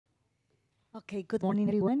Okay, good morning,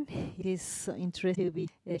 everyone. It is so interesting to be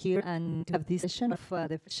here and to have this session of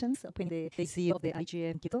the questions open the CEO of the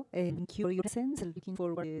IGF Quito. Thank you for your presence. Looking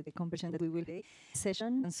forward to the conversation that we will have.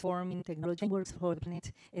 Session transforming technology works for the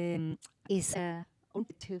planet is a to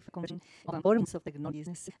conversation of importance of technology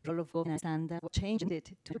business, role of governance, and what changed it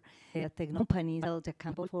to tech companies held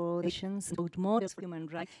accountable for nations, both models for human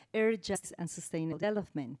rights, air justice, and sustainable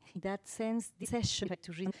development. In that sense, this session tried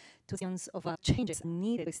to read to sense of changes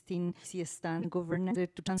needed within stand governance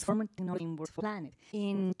to transform technology in world planet.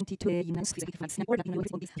 In 22 United States, network in the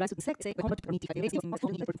rise to the sector, the combat community,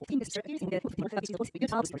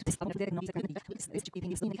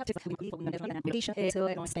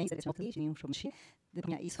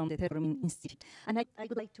 is from the Terrorism Institute. And I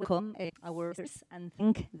would like to welcome our authors and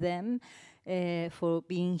thank them for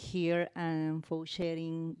being here and for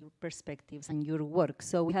sharing your perspectives and your work.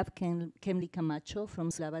 So we have Kemli Camacho from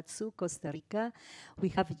Sulabatsu, Costa Rica. We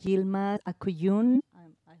have Yilma Akuyun,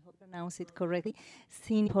 I hope I pronounce it correctly,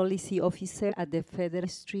 Senior Policy Officer at the Federal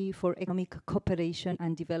Ministry for Economic Cooperation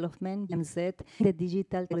and Development, BMZ, the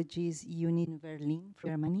Digital Technologies Unit in Berlin,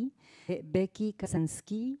 Germany. Becky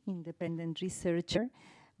Kasansky, Independent Researcher.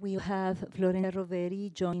 We have Florena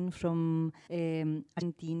Roveri joining from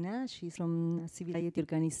Argentina. She's from a civil society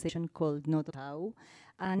organization called Notao.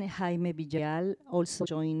 And Jaime Villarreal also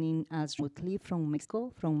joining us remotely from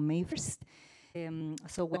Mexico, from May 1st.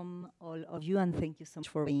 So welcome all of you and thank you so much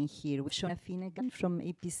for being here. With Shona Finnegan from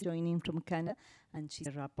APC joining from Canada, and she's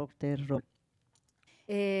a rapporteur role.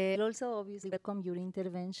 I'll also obviously welcome your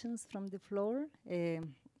interventions from the floor.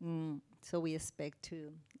 So we expect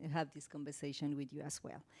to have this conversation with you as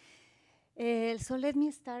well. So let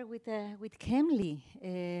me start with Kemli,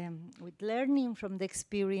 with learning from the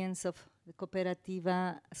experience of the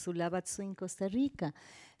Cooperativa Sulabatsu in Costa Rica.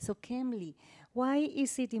 So Kemli, why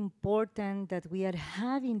is it important that we are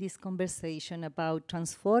having this conversation about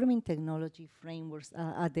transforming technology frameworks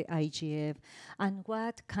at the IGF, and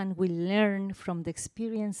what can we learn from the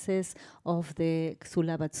experiences of the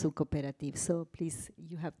Sulabatsu cooperative? So please,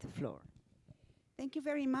 you have the floor. Thank you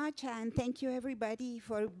very much, and thank you everybody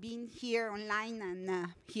for being here online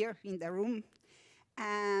and here in the room.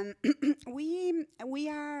 We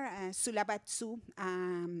are Sulabatsu,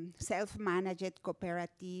 self-managed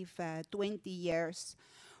cooperative, 20 years,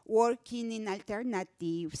 working in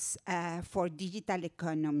alternatives for digital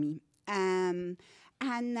economy. And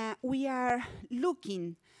we are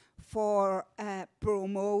looking for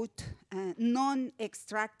promote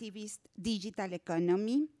non-extractivist digital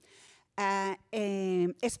economy,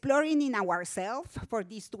 exploring in ourselves for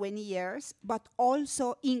these 20 years, but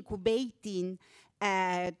also incubating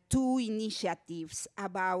two initiatives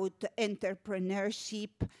about entrepreneurship,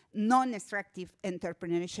 non-extractive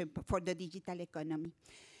entrepreneurship for the digital economy.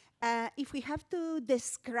 If we have to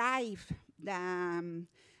describe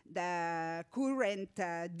the current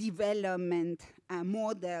development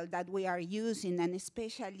model that we are using, and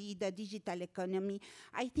especially the digital economy,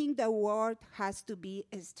 I think the word has to be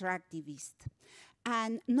extractivist.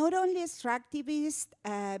 And not only extractivist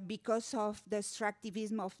because of the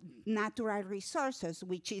extractivism of natural resources,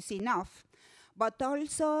 which is enough, but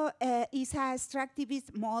also is a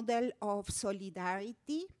extractivist model of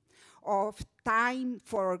solidarity, of time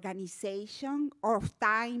for organization, of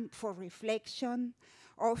time for reflection,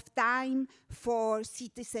 of time for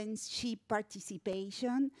citizenship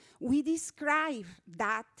participation. We describe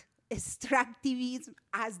that extractivism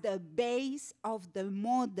as the base of the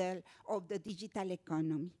model of the digital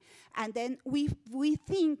economy. And then we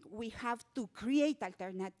think we have to create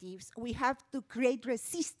alternatives. We have to create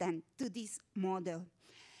resistance to this model.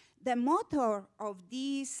 The motor of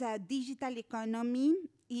this digital economy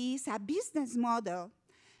is a business model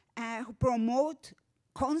who promotes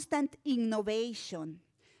constant innovation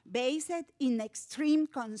based in extreme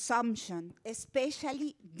consumption,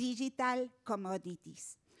 especially digital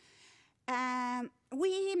commodities.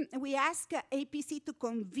 We ask APC to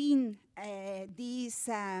convene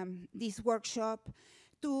this workshop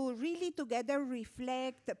to really together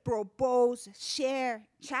reflect, propose, share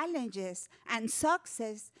challenges and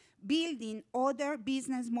success building other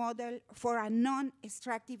business model for a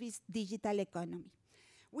non-extractivist digital economy.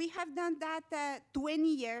 We have done that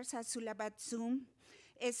 20 years at Sulabatsu,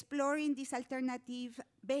 exploring this alternative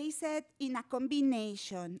based in a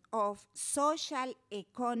combination of social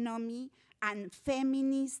economy and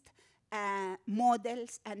feminist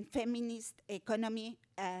models and feminist economy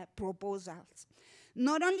proposals.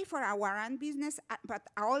 Not only for our own business, but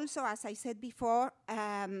also, as I said before,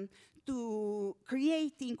 to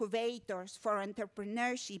create incubators for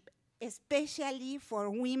entrepreneurship, especially for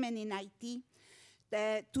women in IT,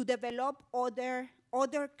 to develop other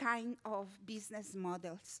other kind of business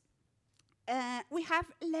models. We have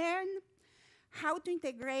learned how to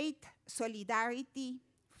integrate solidarity,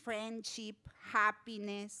 friendship,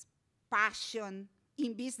 happiness, passion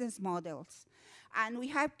in business models. And we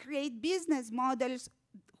have created business models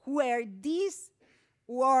where these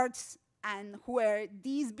words and where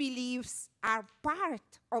these beliefs are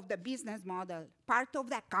part of the business model, part of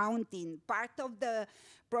the accounting, part of the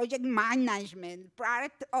project management,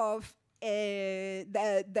 part of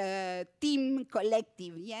the team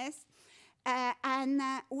collective, yes?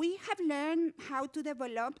 We have learned how to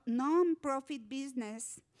develop non-profit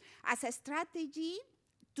business as a strategy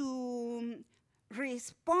to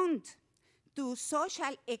respond to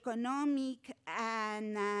social, economic,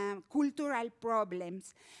 and cultural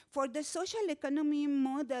problems. For the social economy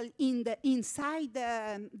model inside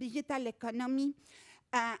the digital economy,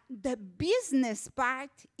 the business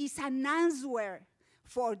part is an answer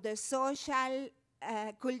for the social,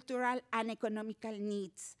 cultural, and economical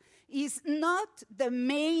needs. It's not the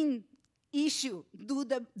main issue, do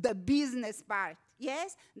the business part.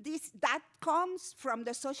 Yes, that comes from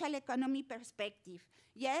the social economy perspective.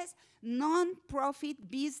 Yes, non-profit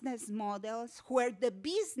business models where the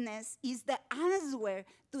business is the answer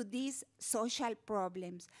to these social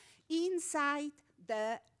problems. Inside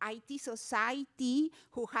the IT society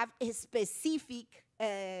who have a specific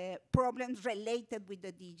problems related with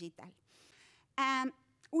the digital.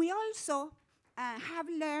 We also have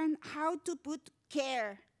learned how to put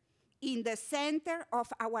care in the center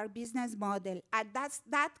of our business model, and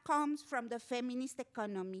that comes from the feminist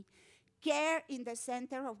economy. Care in the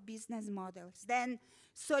center of business models. Then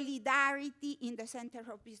solidarity in the center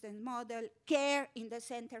of business model, care in the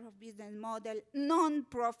center of business model,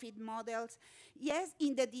 non-profit models. Yes,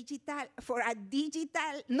 in the digital, for a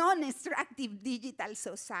digital, non-extractive digital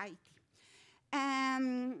society.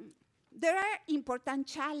 There are important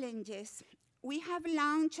challenges. We have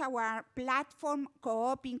launched our platform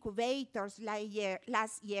co-op incubators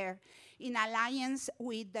last year in alliance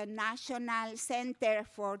with the National Center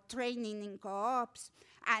for Training in Co-ops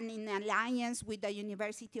and in alliance with the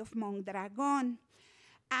University of Mondragon.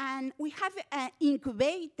 And we have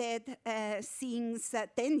incubated since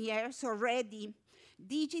 10 years already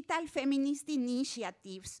digital feminist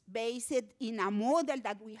initiatives based in a model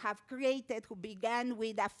that we have created who began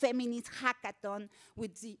with a feminist hackathon,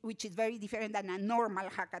 which is very different than a normal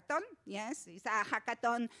hackathon. Yes, it's a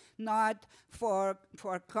hackathon not for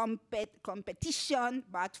competition,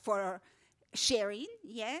 but for sharing,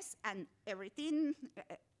 yes, and everything.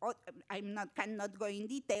 Cannot go in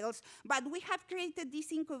details, but we have created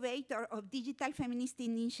this incubator of digital feminist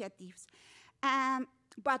initiatives.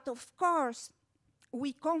 But of course,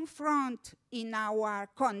 we confront in our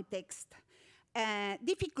context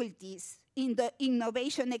difficulties in the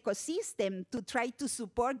innovation ecosystem to try to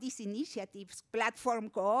support these initiatives, platform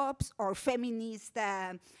co-ops or feminist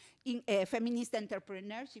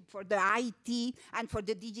entrepreneurship for the IT and for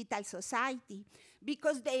the digital society,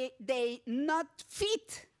 because they not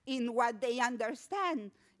fit in what they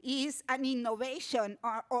understand is an innovation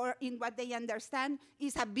or in what they understand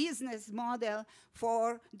is a business model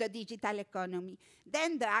for the digital economy.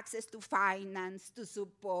 Then the access to finance, to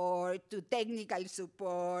support, to technical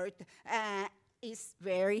support is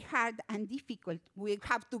very hard and difficult. We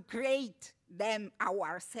have to create them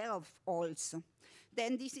ourselves also.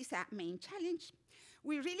 Then this is a main challenge.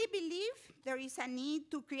 We really believe there is a need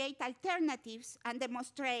to create alternatives and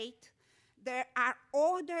demonstrate there are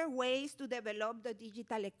other ways to develop the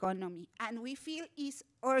digital economy, and we feel it's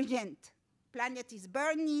urgent. Planet is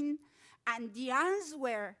burning, and the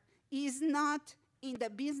answer is not in the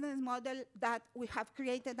business model that we have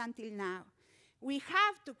created until now. We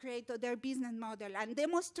have to create other business model and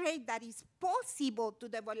demonstrate that it's possible to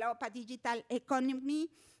develop a digital economy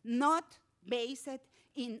not based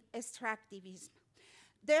in extractivism.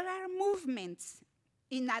 There are movements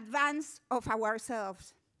in advance of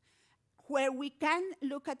ourselves where we can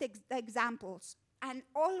look at examples. And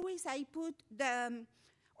always I put the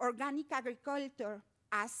organic agriculture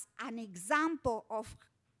as an example of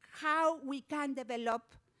how we can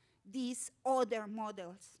develop these other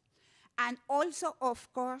models. And also,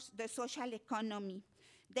 of course, the social economy.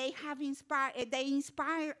 They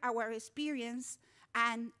inspire our experience,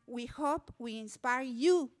 and we hope we inspire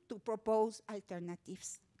you to propose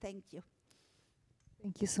alternatives. Thank you.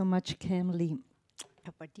 Thank you so much, Kemli,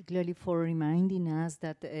 particularly for reminding us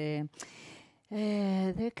that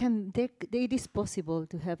It is possible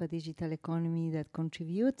to have a digital economy that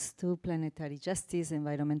contributes to planetary justice,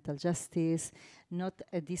 environmental justice, not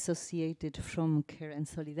dissociated from care and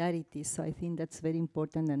solidarity. So I think that's very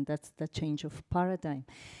important, and that's the change of paradigm.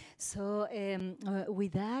 So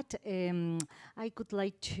with that, I would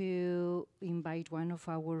like to invite one of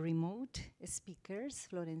our remote speakers,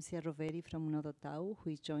 Florencia Roveri from Nodotau,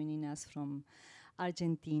 who is joining us from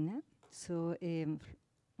Argentina. So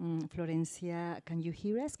Florencia, can you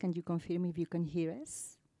hear us? Can you confirm if you can hear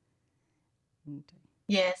us?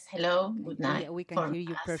 Yes, hello, good night. We can hear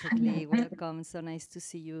you perfectly. Welcome, so nice to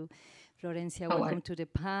see you, Florencia. Welcome to the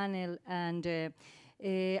panel. And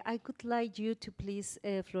I would like you to please,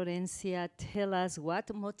 Florencia, tell us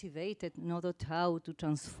what motivated Nodotau to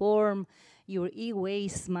transform your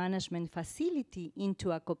e-waste management facility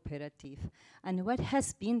into a cooperative, and what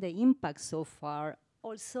has been the impact so far.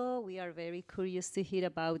 Also, we are very curious to hear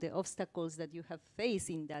about the obstacles that you have faced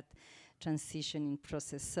in that transitioning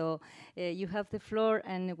process. So you have the floor,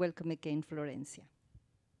 and welcome again, Florencia.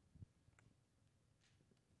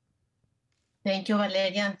 Thank you,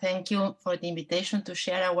 Valeria, and thank you for the invitation to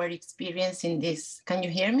share our experience in this. Can you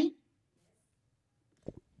hear me?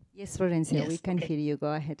 Yes, Florencia, yes, we can hear you.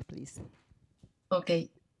 Go ahead, please. Okay.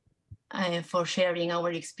 For sharing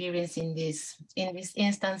our experience in this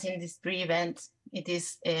instance, in this pre-event. It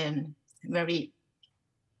is very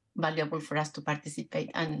valuable for us to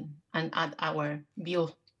participate and add our view.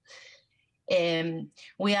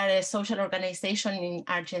 We are a social organization in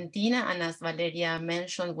Argentina, and as Valeria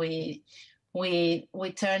mentioned, we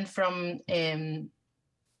turn from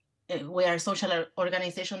we are a social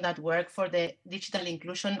organization that work for the digital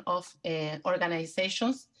inclusion of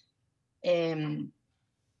organizations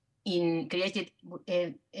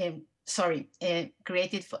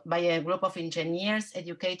created by a group of engineers,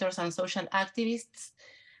 educators, and social activists.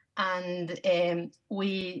 And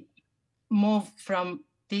we move from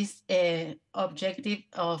this objective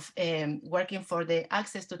of working for the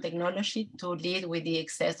access to technology to lead with the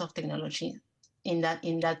access of technology. In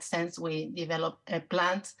that sense, we developed a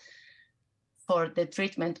plant for the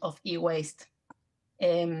treatment of e-waste.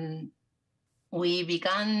 We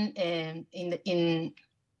began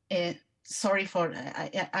sorry for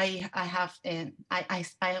I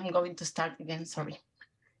am going to start again. Sorry.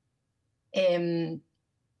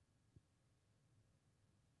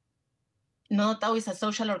 Nodotau is a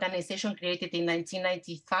social organization created in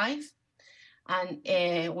 1995,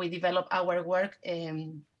 and we develop our work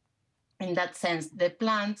in that sense. The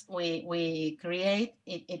plant we create,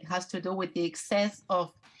 it has to do with the excess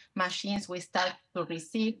of machines we start to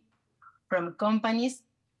receive from companies,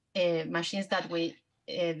 machines that we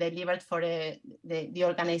delivered for the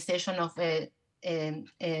organization of a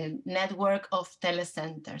network of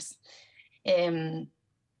telecenters.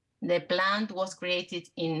 The plant was created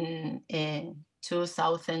in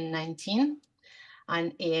 2019,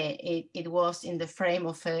 and it was in the frame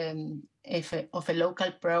of a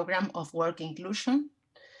local program of work inclusion.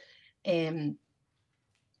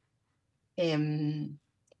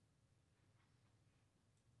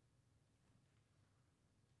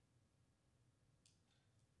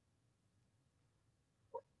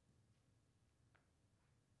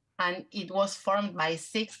 And it was formed by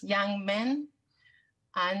 6 young men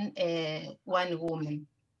and 1 woman,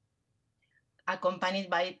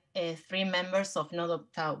 accompanied by 3 members of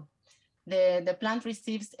Nodotau. The plant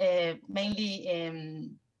receives mainly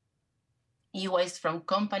e-waste from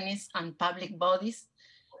companies and public bodies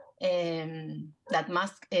that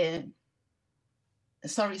must.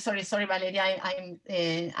 Sorry, Valeria.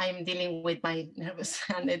 I'm dealing with my nervous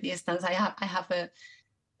and the distance. I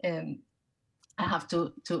have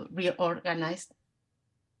to reorganize.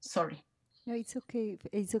 Sorry. No, it's okay.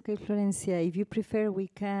 It's okay, Florencia. If you prefer, we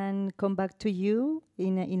can come back to you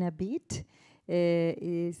in a bit.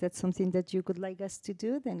 Is that something that you would like us to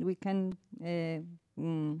do? Then we can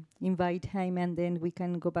invite him, and then we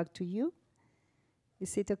can go back to you.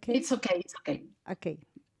 Is it okay? It's okay. It's okay. Okay.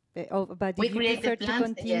 But if you prefer to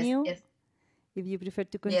continue, yes. If you prefer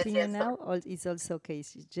to continue now, it's also okay.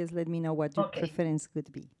 So just let me know what your preference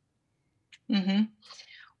could be. Mm-hmm.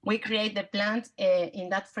 We create the plant in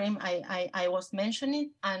that frame I was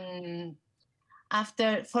mentioning, and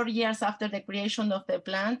after 4 years after the creation of the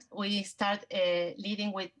plant, we start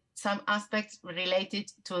leading with some aspects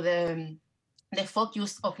related to the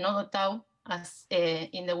focus of Nodotau as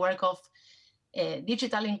in the work of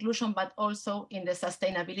digital inclusion, but also in the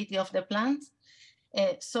sustainability of the plant.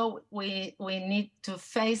 So we need to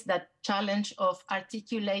face that challenge of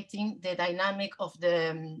articulating the dynamic of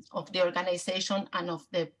the organization and of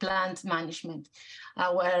the plant management.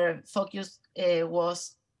 Our focus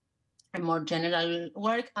was more general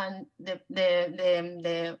work, and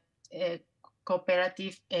the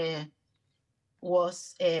cooperative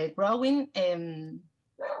was growing.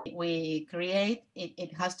 We create,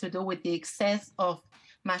 it has to do with the excess of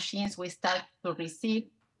machines we start to receive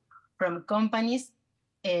from companies,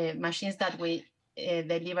 machines that we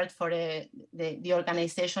delivered for the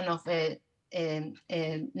organization of a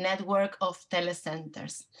network of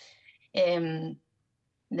telecenters.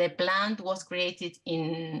 The plant was created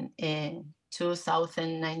in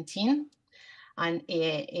 2019, and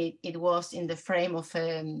it was in the frame of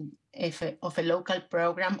a local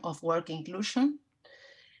program of work inclusion.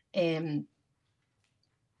 Um,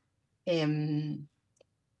 um,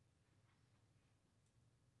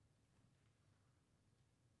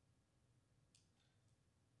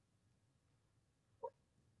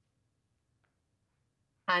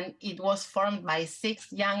 and it was formed by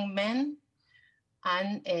 6 young men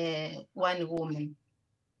and 1 woman,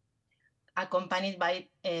 accompanied by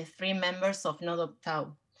 3 members of Nodo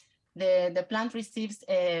Tau. The plant receives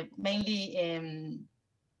mainly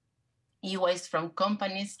e-waste from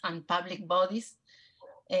companies and public bodies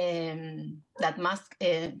that must.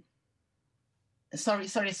 Sorry,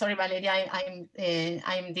 Valeria.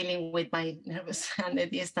 I'm dealing with my nervous and the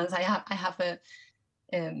distance. I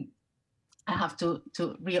have to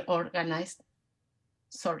reorganize.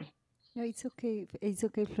 Sorry. No, it's okay. It's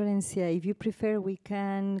okay, Florencia. If you prefer, we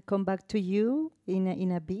can come back to you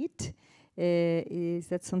in a bit. Is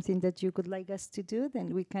that something that you would like us to do?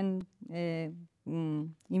 Then we can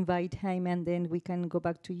invite Jaime, and then we can go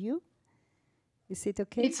back to you. Is it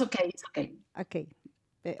okay? It's okay. It's okay. Okay.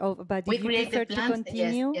 But if you prefer to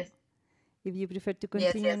continue, yes. If you prefer to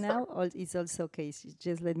continue yes, now, it's also okay. So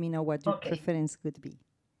just let me know what your preference could be.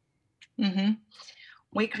 Mm-hmm.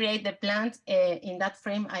 We create the plant in that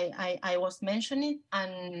frame I was mentioning,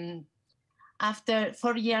 and after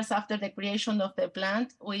 4 years after the creation of the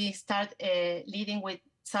plant, we start leading with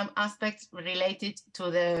some aspects related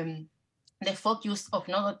to the focus of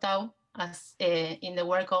Nodo Tau as in the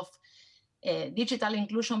work of digital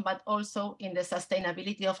inclusion, but also in the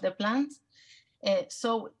sustainability of the plant.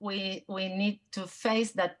 So we need to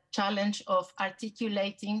face that challenge of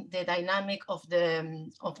articulating the dynamic of the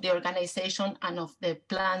organization and of the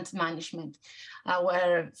plant management.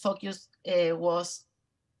 Our focus was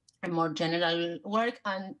a more general work,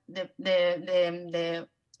 and the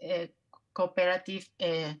cooperative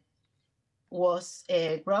was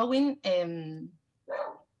growing.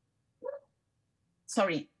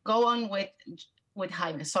 Sorry, go on with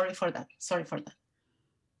Jaime. Sorry for that.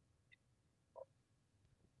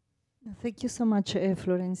 Thank you so much,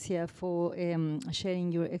 Florencia, for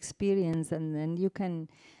sharing your experience. And then you can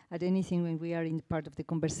add anything when we are in part of the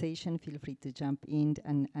conversation. Feel free to jump in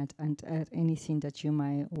and add anything that you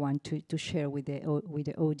might want to share with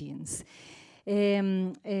the audience.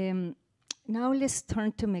 Now let's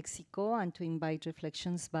turn to Mexico and to invite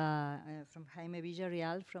reflections from Jaime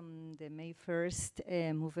Villarreal from the May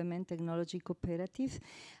 1st Movement Technology Cooperative.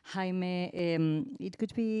 Jaime, it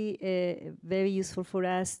could be very useful for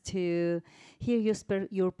us to hear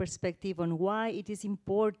your perspective on why it is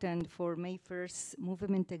important for May 1st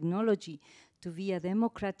Movement Technology to be a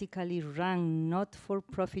democratically run,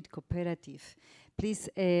 not-for-profit cooperative. Please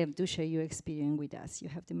do share your experience with us. You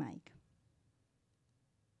have the mic.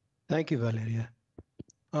 Thank you, Valeria.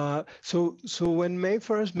 So when May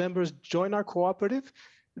 1st members join our cooperative,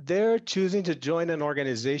 they're choosing to join an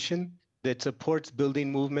organization that supports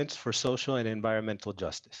building movements for social and environmental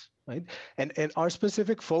justice, right? And our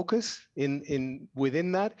specific focus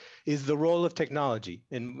within that is the role of technology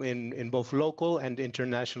in both local and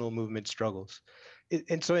international movement struggles.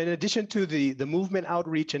 And so in addition to the movement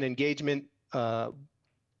outreach and engagement that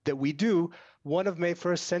we do, one of May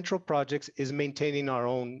 1st central projects is maintaining our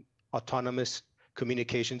own autonomous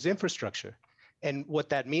communications infrastructure. And what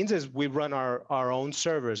that means is we run our own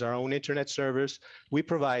servers, our own internet servers. We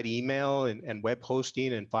provide email and web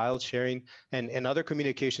hosting and file sharing and other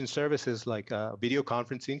communication services like video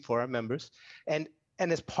conferencing for our members. And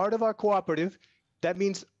as part of our cooperative, that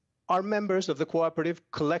means our members of the cooperative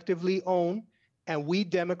collectively own and we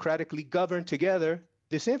democratically govern together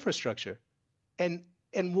this infrastructure. And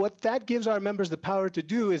what that gives our members the power to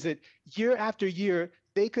do is that year after year,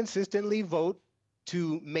 they consistently vote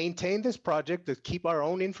to maintain this project, to keep our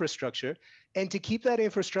own infrastructure, and to keep that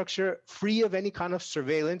infrastructure free of any kind of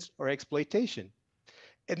surveillance or exploitation.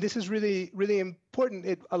 And this is really, really important.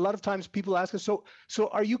 A lot of times people ask us, so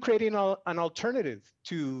are you creating an alternative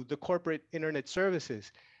to the corporate internet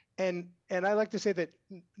services? And I like to say that,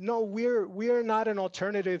 no, we're not an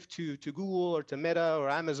alternative to Google or to Meta or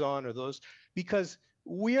Amazon or those, because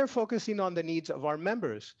we are focusing on the needs of our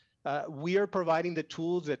members. We are providing the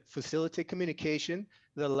tools that facilitate communication,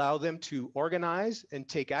 that allow them to organize and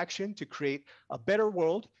take action to create a better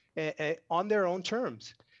world on their own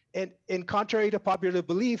terms. And contrary to popular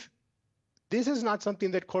belief, this is not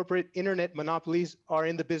something that corporate internet monopolies are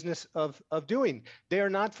in the business of doing. They are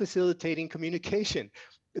not facilitating communication.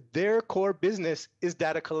 Their core business is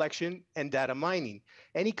data collection and data mining.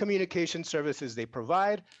 Any communication services they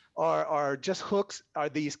provide are just hooks,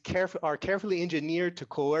 are carefully engineered to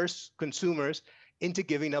coerce consumers into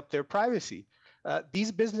giving up their privacy.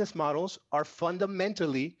 These business models are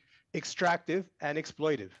fundamentally extractive and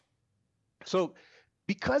exploitive. So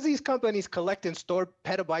because these companies collect and store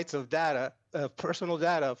petabytes of data, personal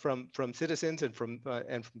data from citizens and from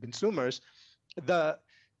consumers,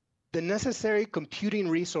 the necessary computing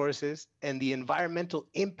resources and the environmental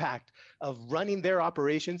impact of running their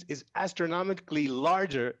operations is astronomically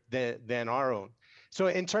larger than our own. So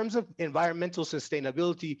in terms of environmental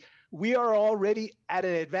sustainability, we are already at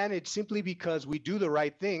an advantage simply because we do the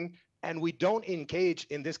right thing and we don't engage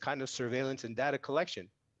in this kind of surveillance and data collection.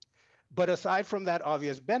 But aside from that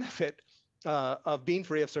obvious benefit of being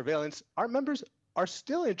free of surveillance, our members are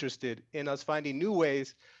still interested in us finding new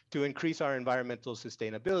ways to increase our environmental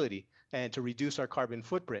sustainability and to reduce our carbon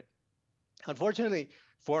footprint. Unfortunately,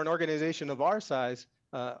 for an organization of our size,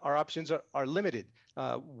 our options are limited.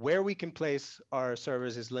 Where we can place our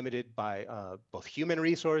servers is limited by both human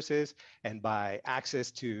resources and by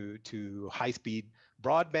access to high-speed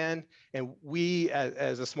broadband. And we,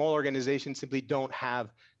 as a small organization, simply don't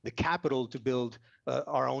have the capital to build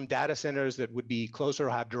our own data centers that would be closer or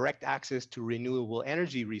have direct access to renewable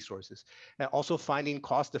energy resources. And also finding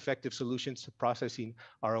cost-effective solutions to processing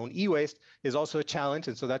our own e-waste is also a challenge.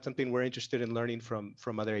 And so that's something we're interested in learning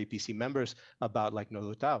from other APC members about, like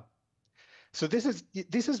Nodotao. So this is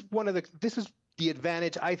the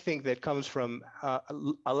advantage, I think, that comes from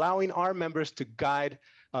allowing our members to guide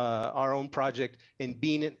our own project in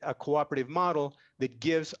being a cooperative model that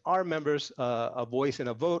gives our members a voice and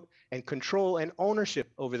a vote and control and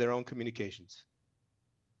ownership over their own communications.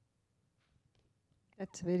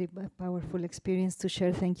 That's a very powerful experience to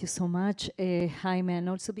share. Thank you so much, Jaime, and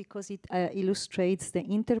also because it illustrates the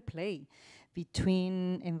interplay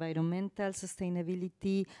between environmental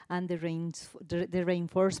sustainability and the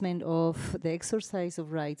reinforcement of the exercise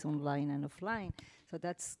of rights online and offline. So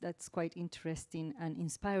that's quite interesting and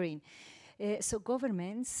inspiring. So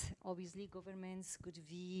obviously governments could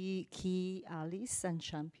be key allies and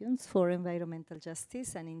champions for environmental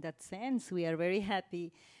justice. And in that sense, we are very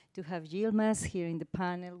happy to have Yilmaz here in the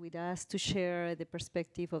panel with us to share the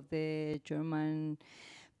perspective of the German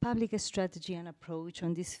public strategy and approach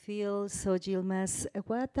on this field. So Yilmaz,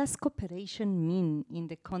 what does cooperation mean in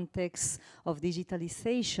the context of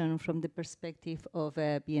digitalization from the perspective of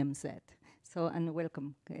BMZ? So, and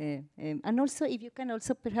welcome. And also, if you can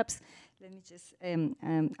also perhaps, let me just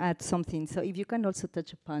add something. So if you can also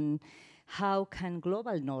touch upon how can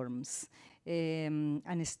global norms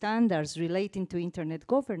and standards relating to internet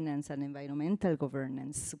governance and environmental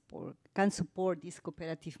governance can support these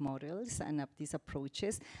cooperative models and these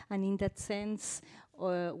approaches, and in that sense,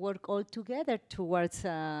 work all together towards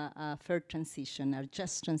a fair transition, a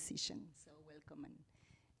just transition. So welcome,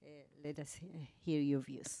 and let us hear your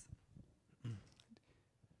views.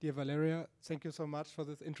 Dear Valeria, thank you so much for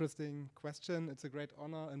this interesting question. It's a great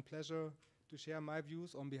honor and pleasure to share my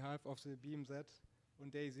views on behalf of the BMZ on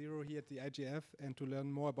day 0 here at the IGF and to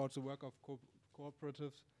learn more about the work of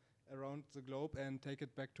cooperatives around the globe and take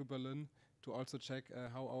it back to Berlin to also check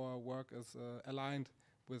how our work is aligned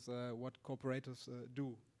with what cooperatives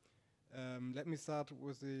do. Let me start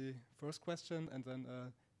with the first question and then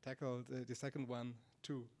tackle the second one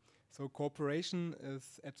too. So cooperation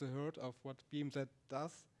is at the heart of what BMZ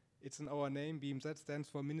does. It's in our name. BMZ stands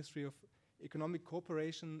for Ministry of Economic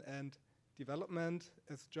Cooperation and Development.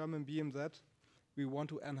 As German BMZ, we want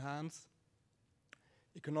to enhance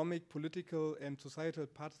economic, political, and societal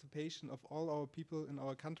participation of all our people in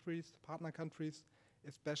our countries, partner countries,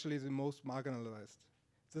 especially the most marginalized.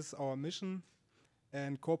 This is our mission,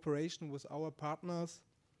 and cooperation with our partners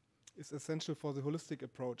is essential for the holistic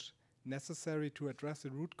approach necessary to address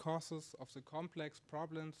the root causes of the complex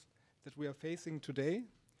problems that we are facing today.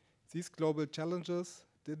 These global challenges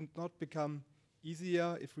did not become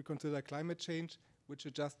easier if we consider climate change, which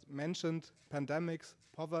you just mentioned, pandemics,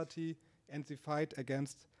 poverty, and the fight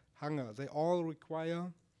against hunger. They all require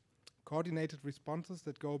coordinated responses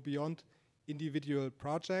that go beyond individual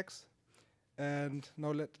projects. And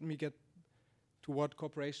now let me get to what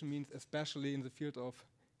cooperation means, especially in the field of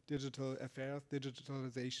digital affairs,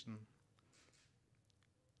 digitalization.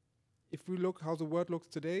 If we look how the world looks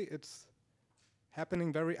today, it's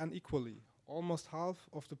happening very unequally. Almost half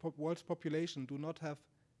of the world's population do not have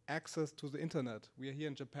access to the internet. We are here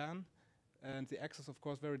in Japan, and the access, of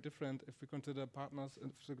course, very different if we consider partners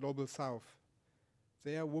in the global south.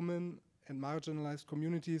 There, women and marginalized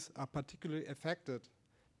communities are particularly affected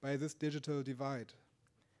by this digital divide.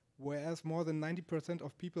 Whereas more than 90%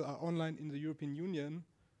 of people are online in the European Union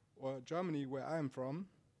or Germany, where I am from,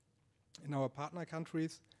 in our partner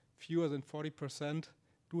countries, fewer than 40%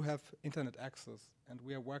 do have internet access, and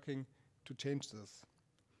we are working to change this.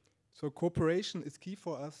 So cooperation is key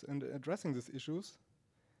for us in addressing these issues,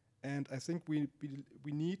 and I think we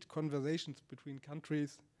need conversations between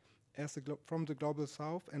countries from the global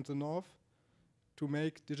south and the north to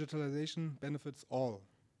make digitalization benefits all.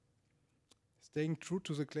 Staying true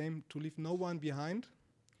to the claim to leave no one behind,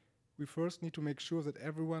 we first need to make sure that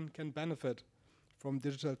everyone can benefit from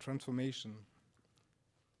digital transformation.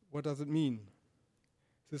 What does it mean?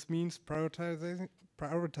 This means prioritizing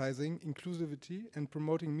inclusivity and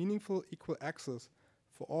promoting meaningful equal access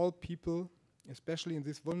for all people, especially in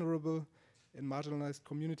these vulnerable and marginalized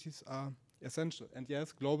communities, are essential. And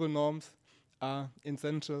yes, global norms are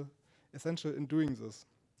essential in doing this.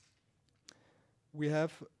 We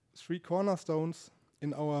have 3 cornerstones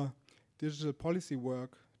in our digital policy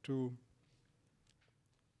work to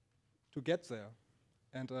get there.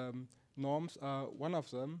 And norms are one of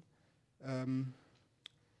them.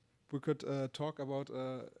 We could talk about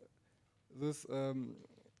this in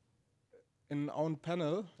our own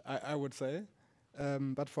panel, I would say.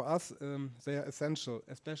 But for us, they are essential,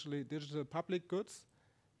 especially digital public goods.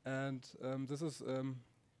 And this is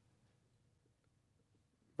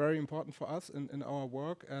very important for us in our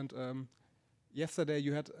work. And yesterday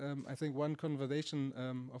you had, I think, one conversation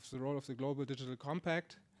of the role of the Global Digital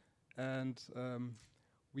Compact. And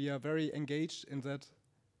we are very engaged in that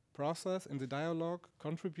process, in the dialogue,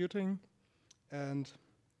 contributing. And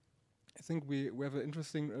I think we have an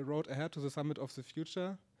interesting road ahead to the Summit of the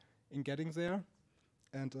Future in getting there.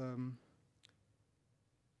 And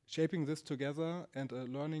shaping this together and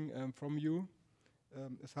learning from you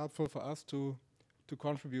is helpful for us to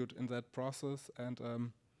contribute in that process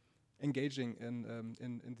and engaging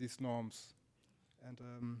in these norms. And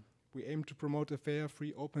we aim to promote a fair,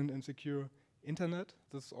 free, open, and secure internet.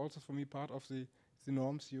 This is also, for me, part of the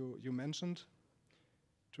norms you mentioned.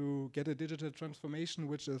 To get a digital transformation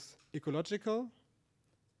which is ecological,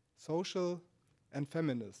 social, and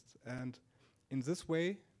feminist. And in this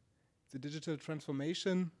way, the digital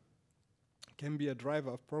transformation can be a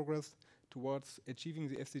driver of progress towards achieving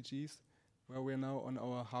the SDGs, where we are now on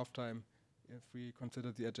our half-time if we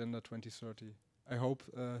consider the Agenda 2030. I hope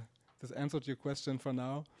this answered your question for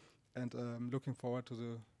now, and looking forward to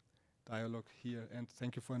the dialogue here, and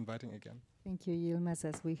thank you for inviting again. Thank you, Yilmaz.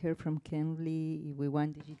 As we heard from Kenley, we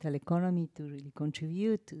want digital economy to really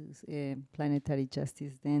contribute to planetary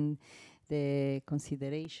justice. Then the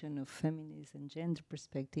consideration of feminism and gender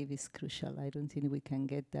perspective is crucial. I don't think we can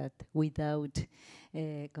get that without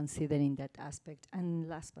considering that aspect. And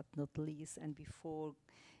last but not least, and before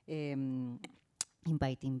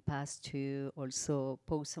inviting Paz to also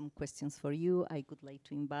pose some questions for you, I would like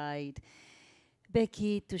to invite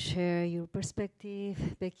Becky to share your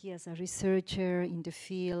perspective. Becky, as a researcher in the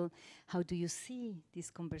field, how do you see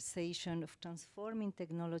this conversation of transforming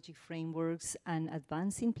technology frameworks and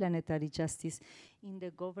advancing planetary justice in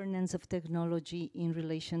the governance of technology in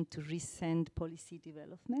relation to recent policy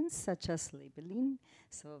developments, such as labeling?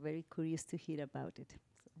 So very curious to hear about it.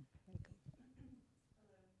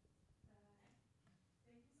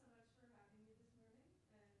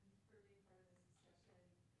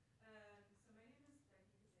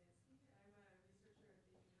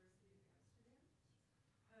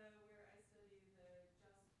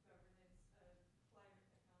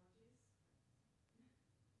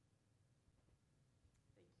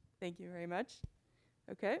 Thank you very much.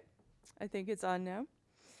 Okay, I think it's on now.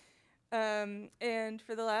 And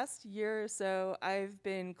for the last year or so, I've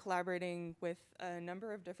been collaborating with a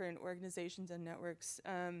number of different organizations and networks,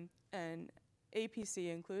 and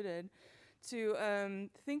APC included, to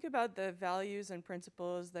think about the values and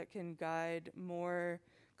principles that can guide more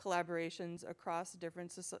collaborations across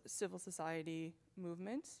different civil society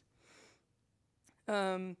movements.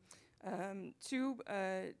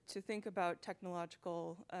 To think about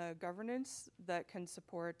technological governance that can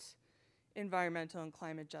support environmental and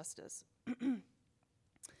climate justice.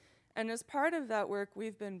 And as part of that work,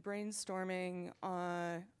 we've been brainstorming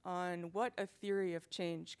on what a theory of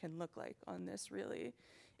change can look like on this, really,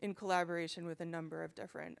 in collaboration with a number of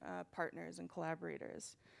different partners and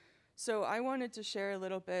collaborators. So I wanted to share a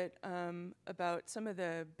little bit about some of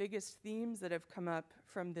the biggest themes that have come up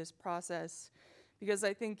from this process because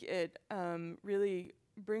I think it really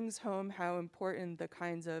brings home how important the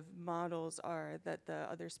kinds of models are that the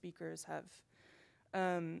other speakers have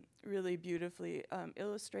really beautifully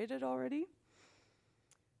illustrated already.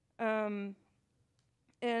 And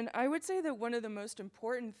I would say that one of the most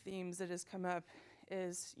important themes that has come up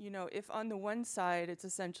is, you know, if on the one side it's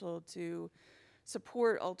essential to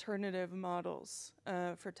support alternative models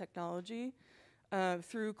for technology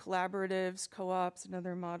through collaboratives, co-ops, and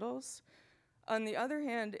other models. On the other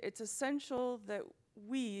hand, it's essential that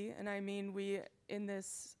we, and I mean we in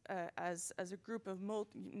this as a group of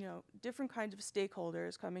different kinds of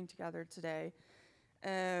stakeholders coming together today,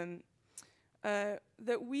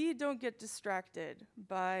 that we don't get distracted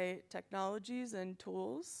by technologies and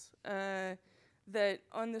tools that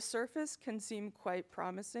on the surface can seem quite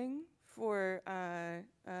promising for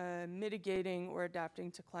mitigating or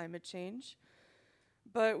adapting to climate change,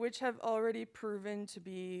 but which have already proven to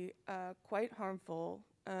be quite harmful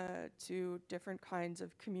to different kinds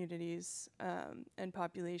of communities and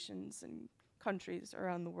populations and countries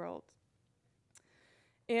around the world.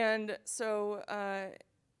 And so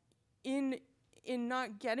in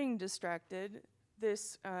not getting distracted,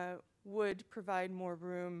 this would provide more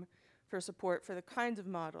room for support for the kinds of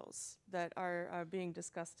models that are being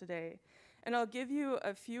discussed today. And I'll give you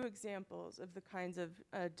a few examples of the kinds of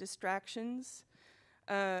distractions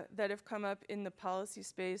that have come up in the policy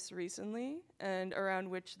space recently and around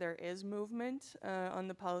which there is movement on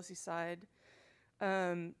the policy side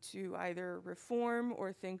to either reform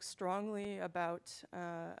or think strongly about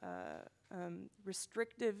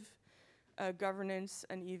restrictive governance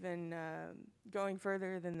and even going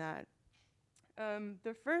further than that.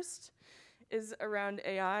 The first is around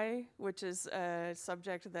AI, which is a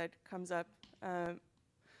subject that comes up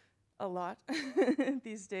a lot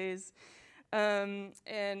these days.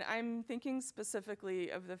 And I'm thinking specifically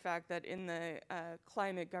of the fact that in the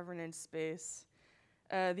climate governance space,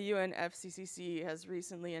 the UNFCCC has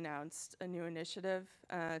recently announced a new initiative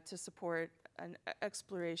to support an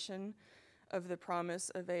exploration of the promise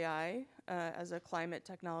of AI as a climate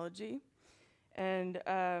technology. And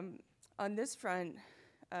on this front,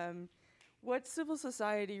 what civil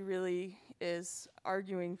society really is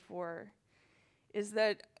arguing for is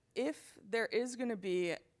that if there is going to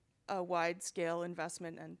be a wide-scale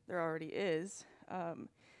investment, and there already is,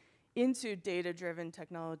 into data-driven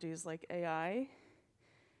technologies like AI,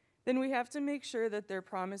 then we have to make sure that their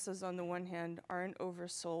promises on the one hand aren't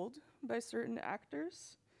oversold by certain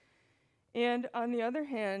actors, and on the other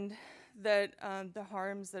hand, that the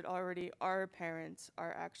harms that already are apparent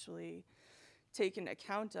are actually taken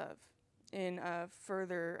account of in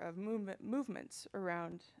further movements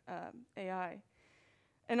around AI.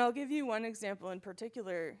 And I'll give you one example in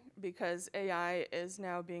particular, because AI is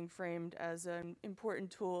now being framed as an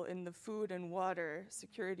important tool in the food and water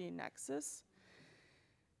security nexus.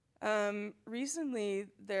 Recently,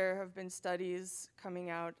 there have been studies coming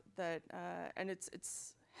out that, and it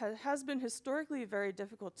has been historically very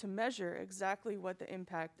difficult to measure exactly what the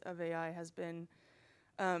impact of AI has been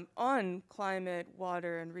on climate,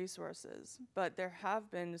 water, and resources. But there have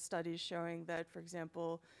been studies showing that, for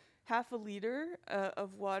example, half a liter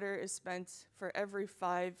of water is spent for every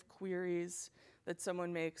 5 queries that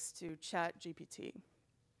someone makes to ChatGPT.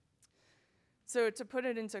 So to put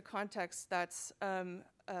it into context, that's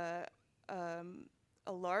a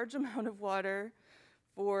large amount of water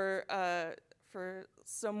for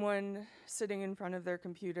someone sitting in front of their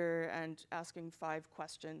computer and asking 5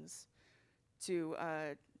 questions to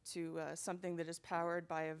something that is powered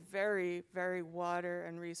by a very, very water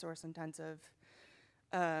and resource intensive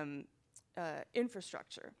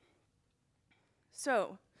infrastructure.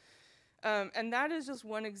 So, and that is just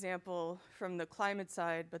one example from the climate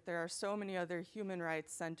side, but there are so many other human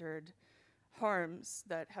rights centered harms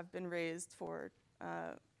that have been raised for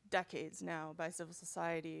decades now by civil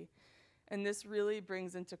society. And this really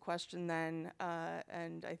brings into question then,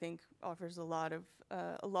 and I think offers a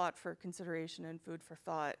lot for consideration and food for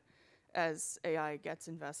thought as AI gets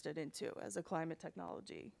invested into as a climate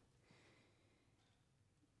technology.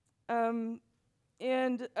 And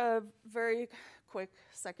a very quick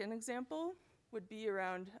second example would be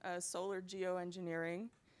around solar geoengineering.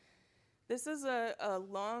 This is a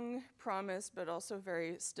long promised, but also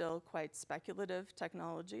very still quite speculative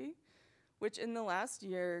technology, which in the last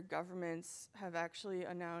year, governments have actually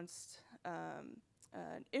announced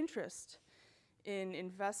an interest in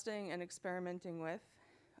investing and experimenting with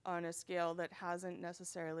on a scale that hasn't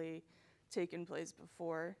necessarily taken place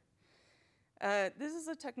before. This is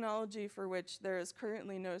a technology for which there is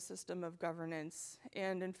currently no system of governance,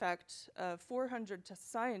 and in fact, 400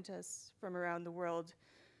 scientists from around the world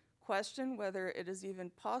question whether it is even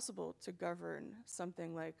possible to govern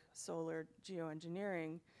something like solar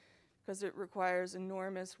geoengineering, because it requires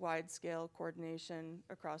enormous wide-scale coordination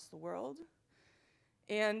across the world.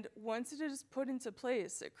 And once it is put into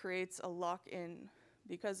place, it creates a lock-in,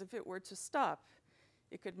 because if it were to stop,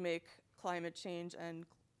 it could make climate change and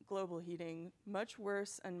global heating much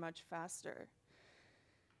worse and much faster.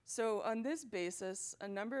 So on this basis, a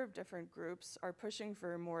number of different groups are pushing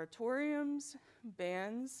for moratoriums,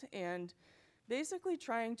 bans, and basically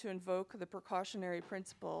trying to invoke the precautionary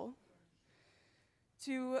principle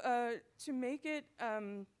to make it,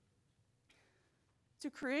 to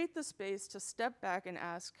create the space to step back and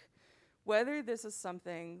ask whether this is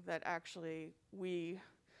something that actually we,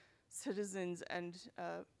 citizens and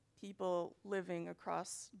people living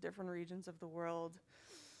across different regions of the world,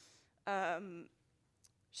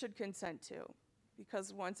 should consent to,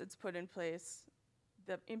 because once it's put in place,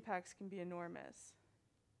 the impacts can be enormous.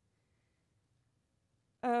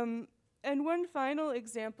 And one final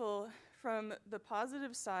example from the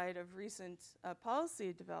positive side of recent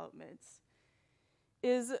policy developments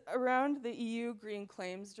is around the EU Green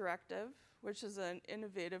Claims Directive, which is an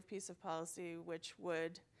innovative piece of policy which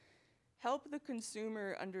would help the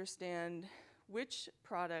consumer understand which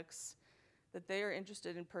products that they are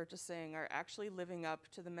interested in purchasing are actually living up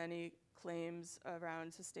to the many claims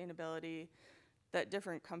around sustainability that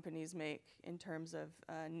different companies make in terms of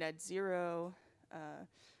net zero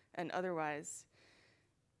and otherwise.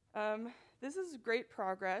 This is great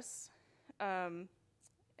progress.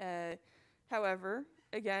 However,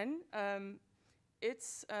 again,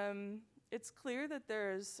 it's clear that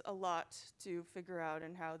there's a lot to figure out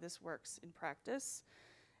in how this works in practice.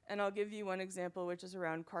 And I'll give you one example, which is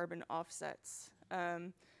around carbon offsets.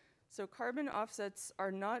 So carbon offsets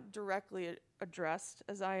are not directly addressed,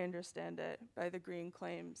 as I understand it, by the Green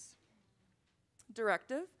Claims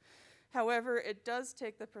Directive. However, it does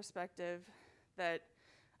take the perspective that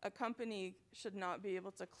a company should not be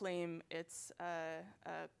able to claim it's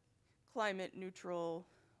climate neutral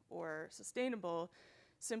or sustainable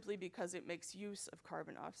simply because it makes use of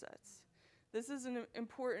carbon offsets. This is an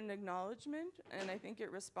important acknowledgement, and I think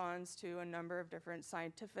it responds to a number of different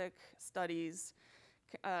scientific studies,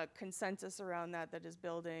 consensus around that is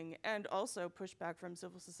building, and also pushback from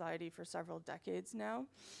civil society for several decades now,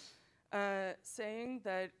 saying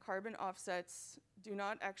that carbon offsets do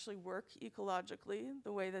not actually work ecologically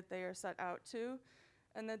the way that they are set out to,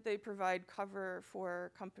 and that they provide cover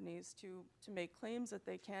for companies to make claims that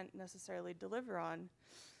they can't necessarily deliver on.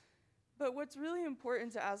 But what's really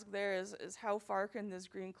important to ask there is how far can this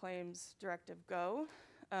Green Claims Directive go?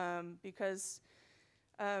 Because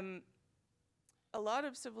a lot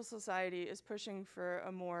of civil society is pushing for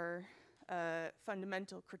a more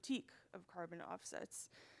fundamental critique of carbon offsets.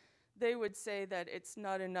 They would say that it's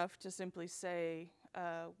not enough to simply say,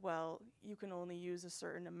 well, you can only use a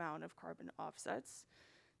certain amount of carbon offsets.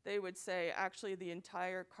 They would say, actually, the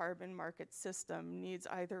entire carbon market system needs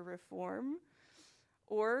either reform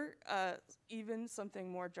or even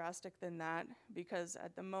something more drastic than that, because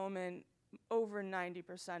at the moment, over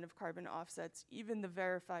 90% of carbon offsets, even the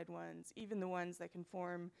verified ones, even the ones that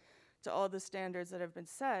conform to all the standards that have been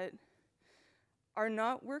set, are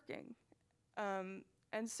not working.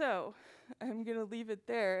 And so I'm going to leave it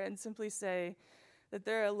there and simply say that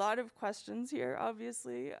there are a lot of questions here,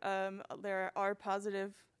 obviously. There are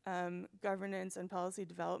positive governance and policy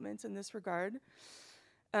developments in this regard.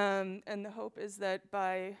 And the hope is that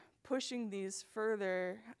by pushing these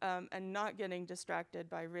further and not getting distracted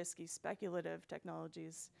by risky speculative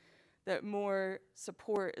technologies, that more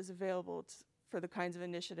support is available for the kinds of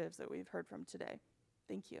initiatives that we've heard from today.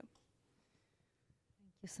 Thank you.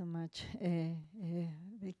 Thank you so much,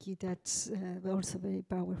 Becky. That's also very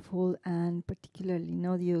powerful, and particularly,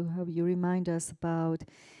 how you remind us about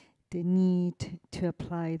the need to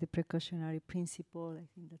apply the precautionary principle. I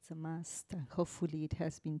think that's a must, and hopefully it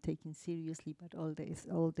has been taken seriously by all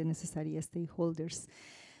the necessary stakeholders.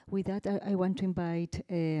 With that, I want to invite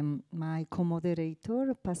my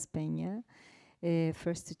co-moderator, Paz Peña,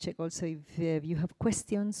 first to check also if you have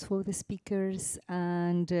questions for the speakers,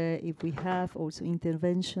 and if we have also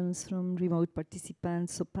interventions from remote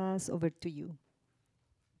participants. So Paz, over to you.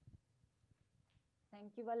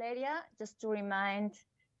 Thank you, Valeria. Just to remind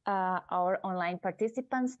our online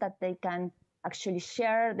participants that they can actually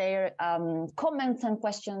share their comments and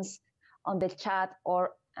questions on the chat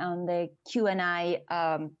or on the Q&A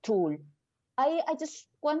tool. I just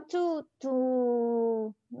want to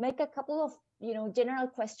make a couple of general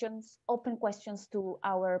questions, open questions to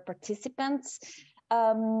our participants.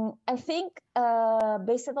 I think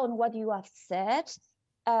based on what you have said,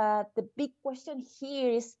 the big question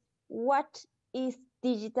here is what is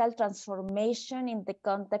digital transformation in the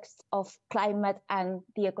context of climate and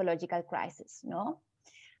the ecological crisis, no?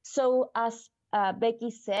 So as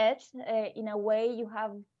Becky said, in a way you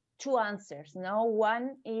have two answers, no?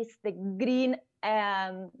 One is the green,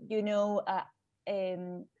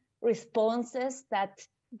 responses that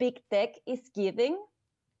big tech is giving,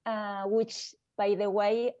 which, by the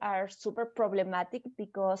way, are super problematic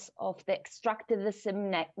because of the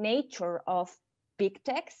extractivism nature of big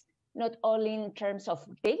techs, not only in terms of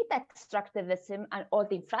data extractivism and all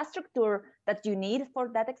the infrastructure that you need for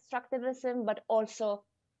that extractivism, but also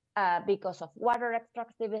because of water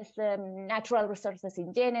extractivism, natural resources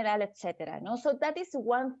in general, etc. No? So that is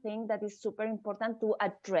one thing that is super important to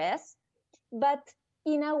address. But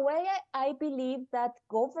in a way, I believe that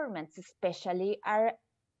governments especially are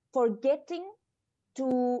forgetting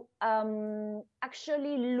to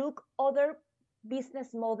actually look other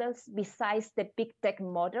business models besides the big tech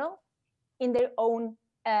model in their own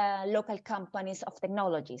local companies of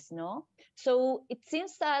technologies, no? So it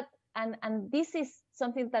seems that, and this is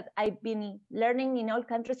something that I've been learning in all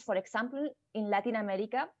countries, for example, in Latin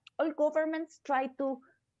America, all governments try to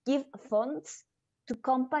give funds to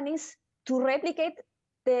companies to replicate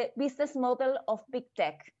the business model of big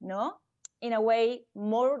tech, no? In a way,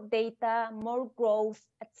 more data, more growth,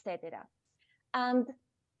 etc. And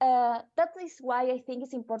that is why I think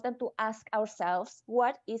it's important to ask ourselves,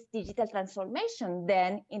 what is digital transformation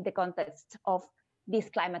then in the context of this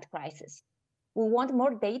climate crisis? We want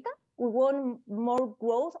more data, we want more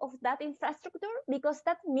growth of that infrastructure, because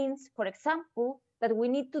that means, for example, that we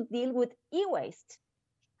need to deal with e-waste.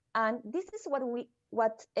 And this is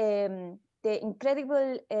what the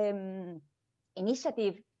incredible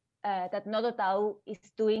initiative that Nodotau is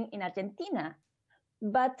doing in Argentina.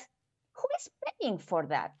 But who is paying for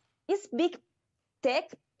that? Is big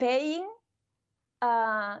tech paying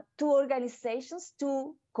to organizations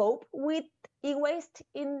to cope with e-waste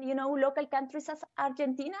in local countries as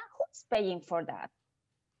Argentina? Who's paying for that?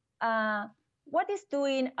 What is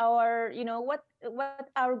doing our what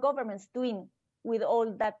our governments doing with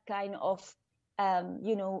all that kind of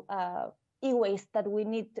e-waste that we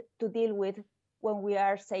need to deal with when we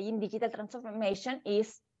are saying digital transformation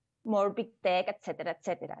is more big tech, etc.,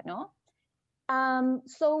 etc. No.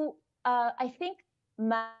 So I think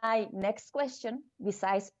my next question,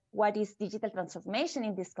 besides what is digital transformation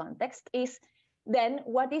in this context, is then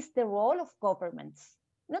what is the role of governments?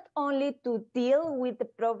 Not only to deal with the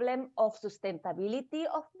problem of sustainability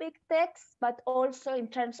of big techs, but also in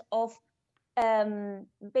terms of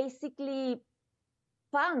basically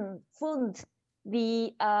fund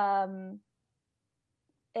the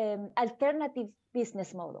alternative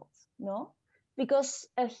business models, no? Because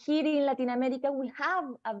here in Latin America, we have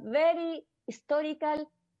a very historical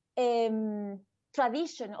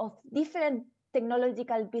tradition of different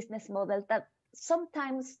technological business models that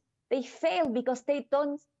sometimes they fail because they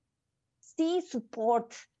don't see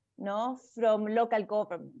support, no, from local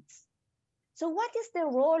governments. So what is the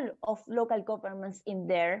role of local governments in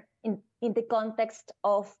there in the context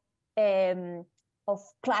of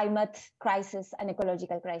climate crisis and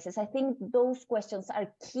ecological crisis? I think those questions are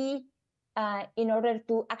key in order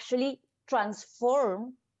to actually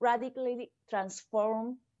radically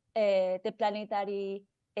transform the planetary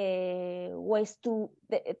ways to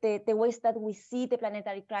the ways that we see the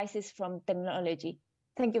planetary crisis from technology.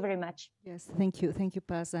 Thank you very much. Yes, thank you,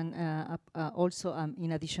 Paz. And also,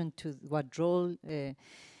 in addition to what role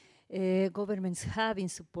governments have in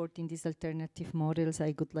supporting these alternative models,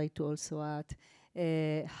 I would like to also add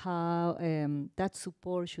how that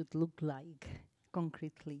support should look like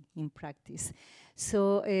concretely in practice.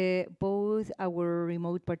 So both our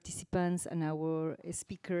remote participants and our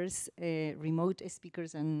speakers, remote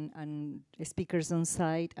speakers and speakers on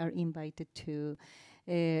site, are invited to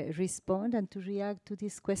respond and to react to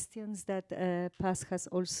these questions that Paz has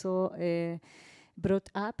also brought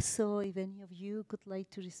up. So if any of you would like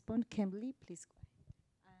to respond, Kimberly, please go ahead.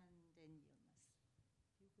 And then Yilmaz.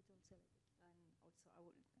 You could also, and also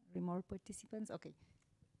our remote participants. Okay.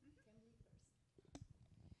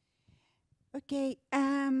 Okay,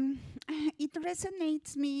 it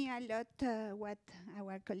resonates me a lot what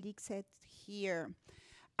our colleague said here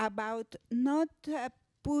about not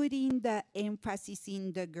putting the emphasis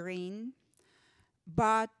in the green,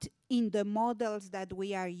 but in the models that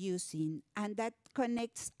we are using. And that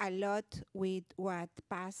connects a lot with what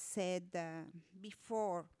Paz said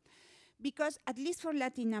before. Because at least for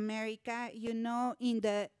Latin America, in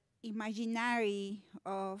the imaginary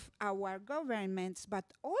of our governments, but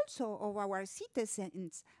also of our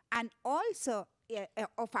citizens, and also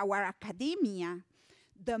of our academia,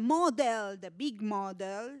 the model, the big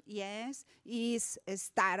model, yes, is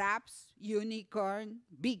startups, unicorn,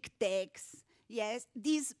 big techs. Yes,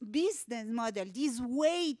 this business model, this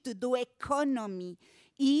way to do economy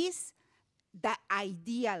is the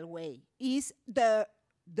ideal way, is the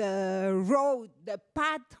road, the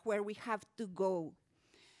path where we have to go.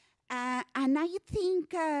 And I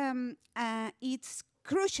think it's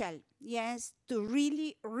crucial, yes, to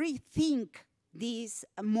really rethink these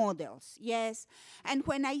models, yes. And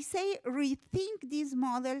when I say rethink these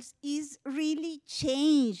models, is really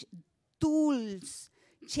change tools,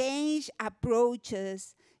 change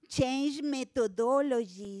approaches, change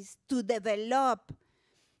methodologies to develop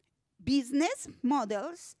business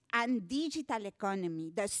models and digital economy,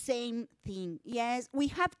 the same thing. Yes, we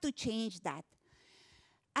have to change that.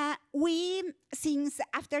 Since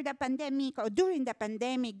after the pandemic or during the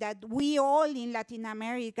pandemic, that we all in Latin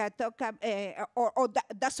America talk or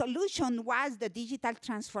the solution was the digital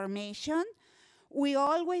transformation, we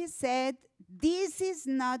always said, this is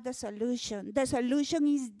not the solution. The solution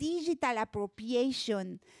is digital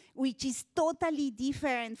appropriation, which is totally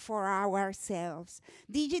different for ourselves.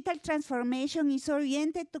 Digital transformation is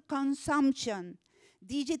oriented to consumption.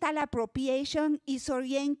 Digital appropriation is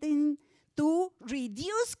oriented to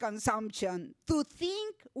reduce consumption, to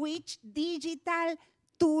think which digital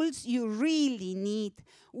tools you really need,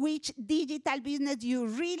 which digital business you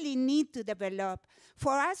really need to develop.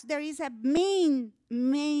 For us, there is a main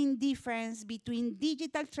difference between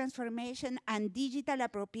digital transformation and digital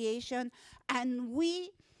appropriation, and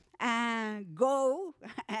we go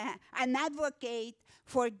and advocate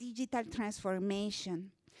for digital transformation.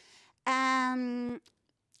 I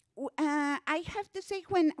have to say,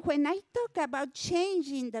 when I talk about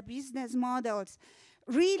changing the business models,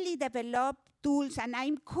 really develop tools, and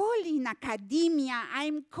I'm calling academia,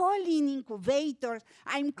 I'm calling incubators,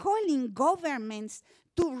 I'm calling governments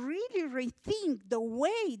to really rethink the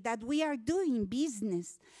way that we are doing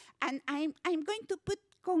business. And I'm going to put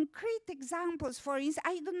concrete examples. For instance,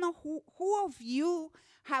 I don't know who of you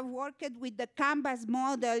have worked with the Canvas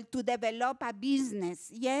model to develop a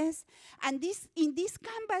business, yes? And in this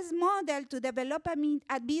Canvas model to develop a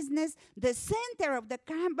business, the center of the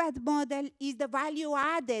Canvas model is the value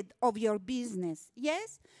added of your business,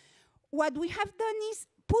 yes? What we have done is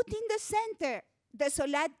put in the center the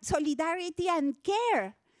solidarity and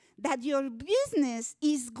care that your business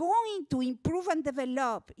is going to improve and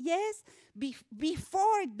develop, yes?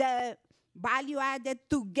 Before the value added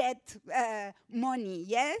to get money,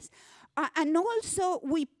 yes? And also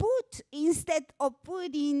we put, instead of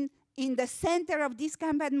putting in the center of this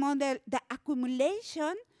Kanban model the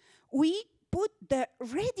accumulation, we put the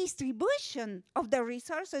redistribution of the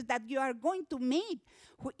resources that you are going to make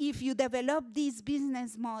if you develop this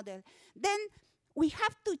business model. Then we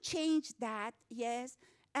have to change that, yes?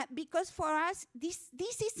 Because for us, this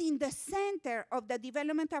is in the center of the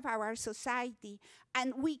development of our society,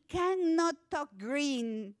 and we cannot talk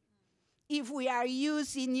green if we are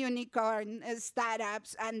using unicorn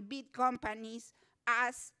startups and big companies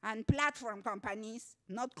and platform companies,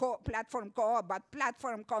 not platform co-op, but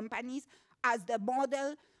platform companies as the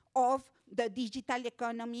model of the digital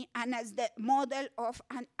economy and as the model of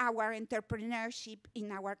our entrepreneurship in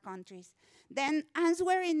our countries. Then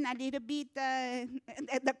answering a little bit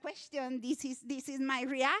the question, this is my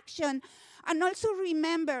reaction. And also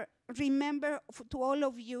remember to all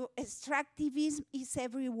of you, extractivism is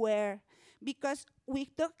everywhere, because we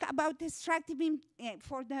talk about extractivism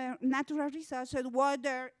for the natural resources,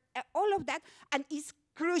 water, all of that, and it's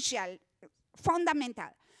crucial, fundamental.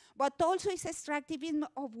 But also it's extractivism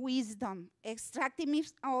of wisdom,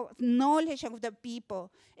 extractivism of knowledge of the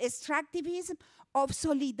people, extractivism of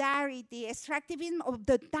solidarity, extractivism of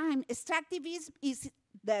the time. Extractivism is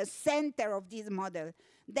the center of this model.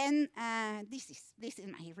 Then this is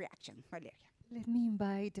my reaction, Valeria. Let me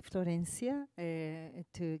invite Florencia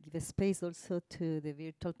to give a space also to the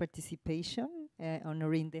virtual participation,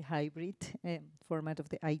 honoring the hybrid format of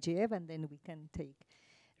the IGF, and then we can take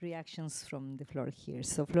reactions from the floor here.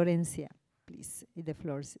 So Florencia, please, the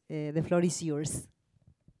floor is yours.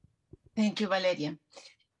 Thank you, Valeria.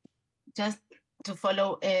 Just to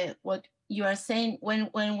follow what you are saying, when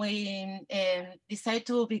we decide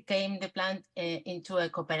to become the plant into a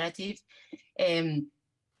cooperative,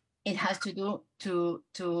 it has to do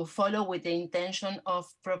to follow with the intention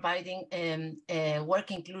of providing work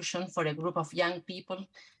inclusion for a group of young people,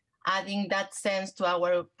 adding that sense to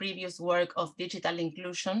our previous work of digital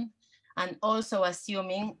inclusion, and also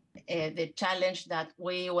assuming the challenge that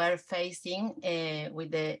we were facing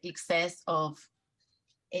with the excess of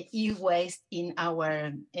e-waste in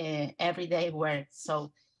our everyday work.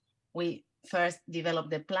 So we first developed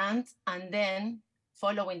the plant, and then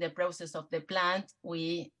following the process of the plant,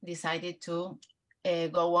 we decided to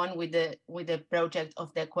go on with the project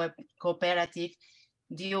of the cooperative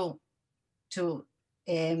due to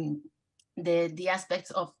the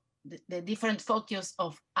aspects of the different focus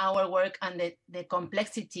of our work and the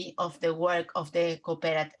complexity of the work of the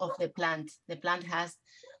cooperative of the plant. The plant has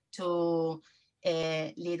to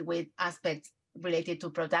lead with aspects related to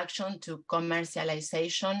production, to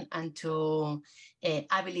commercialization, and to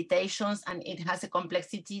habilitations, and it has a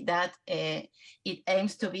complexity that it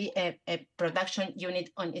aims to be a production unit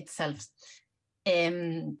on itself.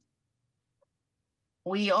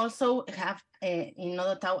 We also have in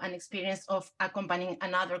Nodotau an experience of accompanying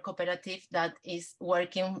another cooperative that is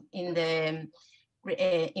working in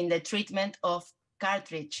the treatment of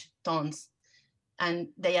cartridge tons. And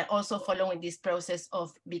they are also following this process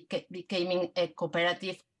of becoming a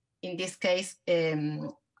cooperative, in this case,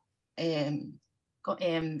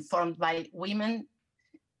 formed by women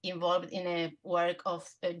involved in a work of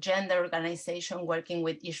a gender organization working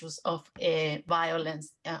with issues of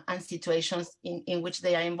violence and situations in which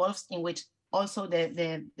they are involved, in which also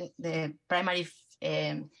the primary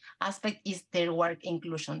aspect is their work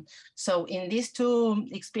inclusion. So in these two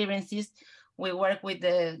experiences, we work with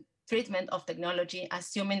the treatment of technology,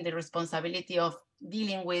 assuming the responsibility of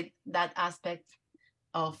dealing with that aspect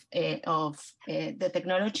of the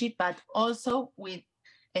technology, but also with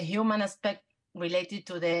a human aspect related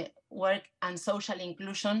to the work and social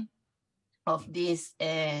inclusion of these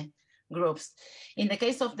groups. In the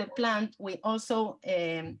case of the plant, we also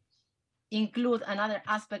include another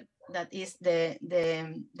aspect that is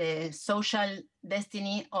the social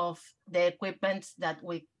destiny of the equipment that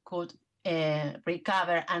we could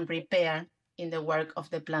recover and repair in the work of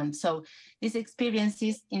the plant. So these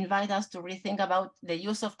experiences invite us to rethink about the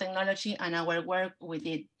use of technology and our work with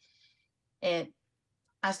it,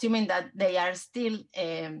 assuming that they are still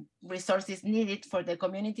resources needed for the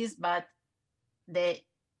communities, but the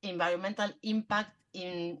environmental impact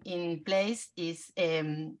in place is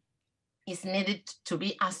needed to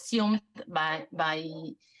be assumed by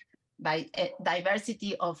a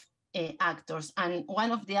diversity of actors. And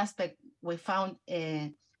one of the aspects we found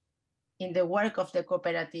in the work of the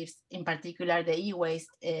cooperatives, in particular the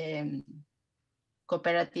e-waste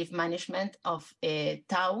cooperative management of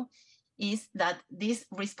Tau, is that these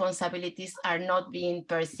responsibilities are not being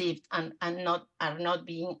perceived and are not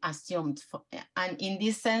being assumed. And in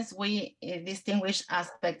this sense, we distinguish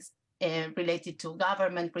aspects related to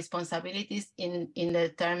government responsibilities in the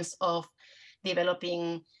terms of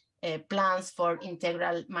developing plans for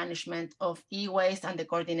integral management of e-waste and the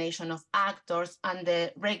coordination of actors and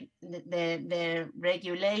the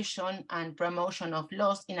regulation and promotion of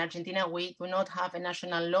laws. In Argentina, we do not have a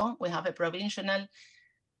national law. We have a provincial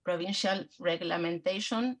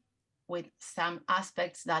regulation with some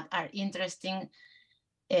aspects that are interesting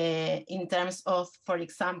in terms of, for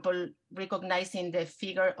example, recognizing the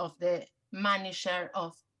figure of the manager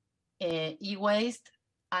of e-waste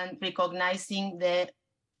and recognizing the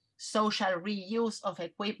social reuse of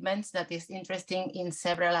equipment that is interesting in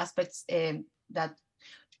several aspects that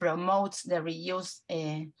promotes the reuse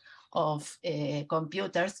of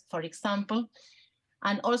computers, for example,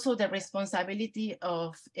 and also the responsibility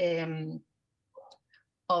of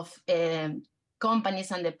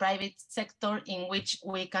companies and the private sector, in which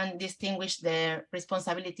we can distinguish the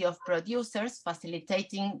responsibility of producers,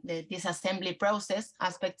 facilitating the disassembly process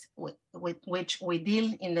aspects with which we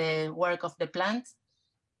deal in the work of the plant,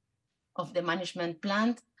 of the management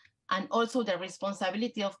plant, and also the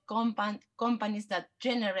responsibility of companies that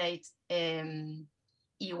generate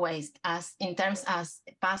e-waste, as in terms as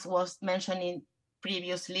Paz was mentioning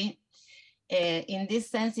previously. In this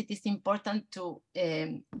sense, it is important to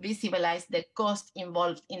visualize the cost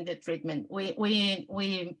involved in the treatment. We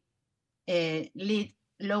lead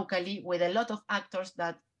locally with a lot of actors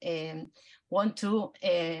that want to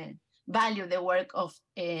value the work of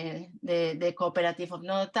the cooperative of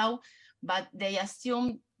Nodotau, but they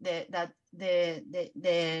assume that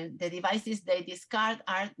the devices they discard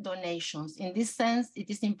are donations. In this sense, it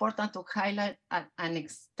is important to highlight an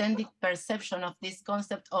extended perception of this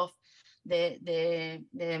concept of the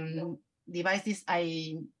devices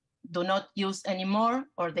I do not use anymore,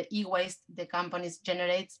 or the e-waste the companies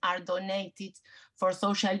generate are donated for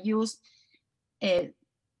social use.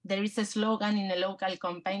 There is a slogan in a local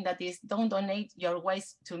campaign that is, don't donate your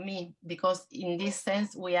waste to me, because in this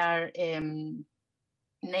sense, we are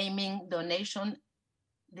naming donation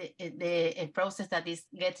a process that is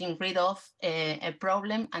getting rid of a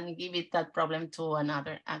problem and give it that problem to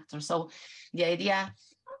another actor. So the idea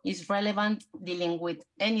is relevant dealing with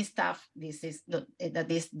any stuff. This is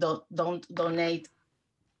don't donate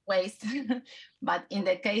waste. But in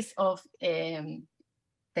the case of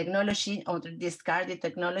technology or discarded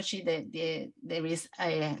technology, there is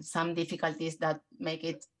some difficulties that make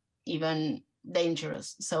it even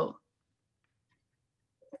dangerous. So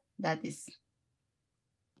that is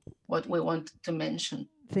what we want to mention.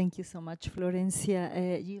 Thank you so much, Florencia.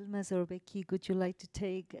 Yilmaz or Becky, would you like to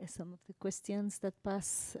take some of the questions that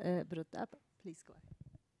Paz brought up? Please go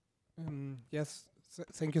ahead. Yes,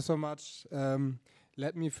 thank you so much.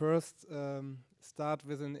 Let me first start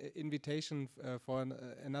with an invitation for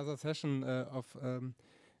another session of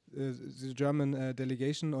the German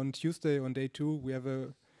delegation on Tuesday on day 2. We have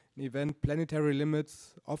an event, Planetary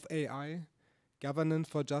Limits of AI, Governance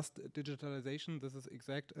for Just Digitalization. This is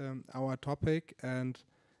our topic, and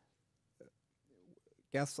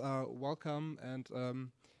guests are welcome,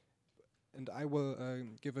 and I will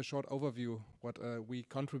give a short overview what we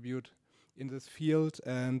contribute in this field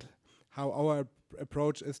and how our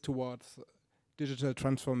approach is towards digital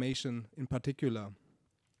transformation in particular.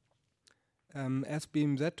 As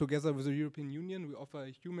BMZ, together with the European Union, we offer a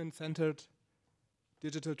human-centered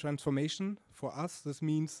digital transformation. For us, this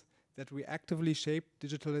means that we actively shape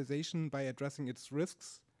digitalization by addressing its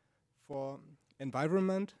risks for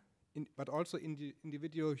environment, but also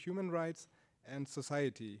individual human rights and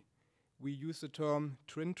society. We use the term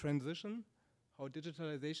twin transition, how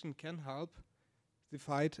digitalization can help the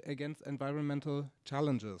fight against environmental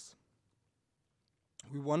challenges.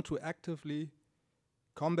 We want to actively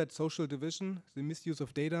combat social division, the misuse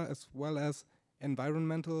of data, as well as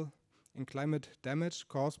environmental and climate damage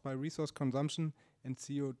caused by resource consumption and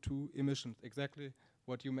CO2 emissions, exactly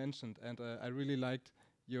what you mentioned. And I really liked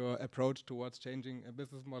your approach towards changing a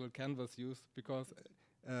business model canvas use, because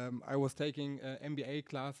I was taking MBA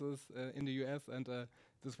classes in the US, and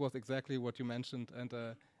this was exactly what you mentioned. And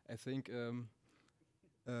I think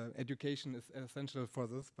education is essential for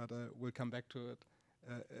this, but we'll come back to it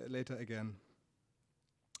later again.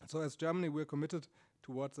 So as Germany, we're committed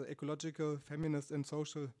towards the ecological, feminist, and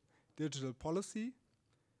social digital policy.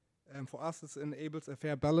 For us, this enables a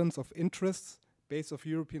fair balance of interests based on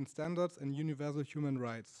European standards and universal human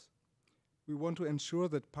rights. We want to ensure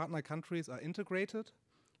that partner countries are integrated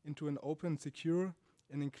into an open, secure,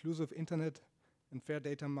 and inclusive internet and fair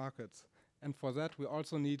data markets. And for that, we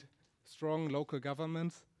also need strong local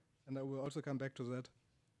governments, and I will also come back to that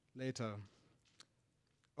later.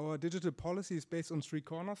 Our digital policy is based on 3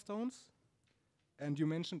 cornerstones, and you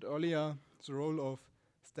mentioned earlier the role of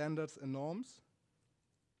standards and norms.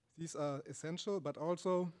 These are essential, but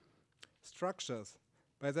also structures.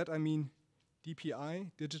 By that I mean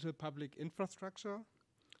DPI, digital public infrastructure,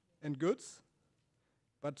 and goods.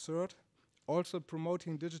 But third, also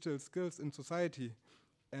promoting digital skills in society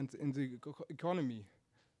and in the economy.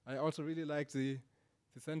 I also really like the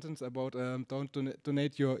sentence about don't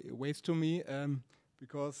donate your waste to me,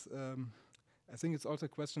 because I think it's also a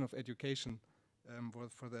question of education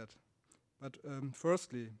for that. But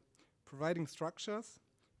firstly, providing structures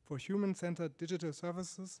for human-centered digital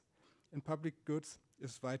services and public goods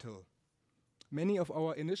is vital. Many of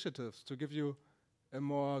our initiatives, to give you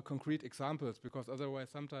more concrete examples, because otherwise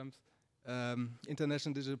sometimes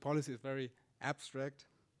international digital policy is very abstract,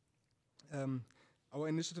 our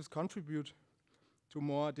initiatives contribute to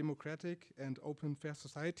more democratic and open, fair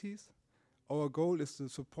societies. Our goal is to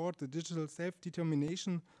support the digital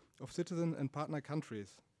self-determination of citizen and partner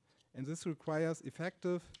countries. And this requires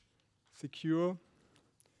effective, secure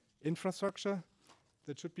infrastructure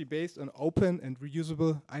that should be based on open and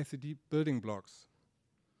reusable ICT building blocks.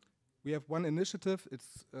 We have one initiative,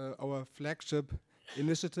 it's our flagship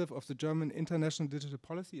initiative of the German international digital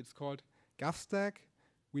policy. It's called GovStack.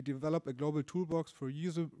 We develop a global toolbox for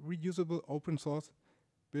reusable open source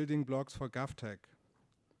building blocks for GovTech.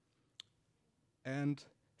 And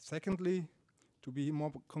secondly, to be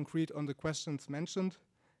more concrete on the questions mentioned,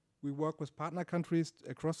 we work with partner countries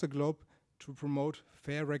across the globe to promote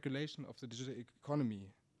fair regulation of the digital economy.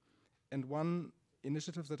 And one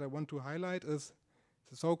initiative that I want to highlight is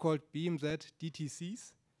the so-called BMZ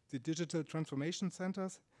DTCs, the Digital Transformation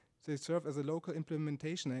Centers. They serve as a local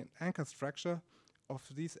implementation and anchor structure of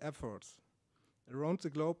these efforts. Around the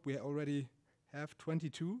globe, we already have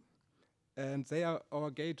 22, and they are our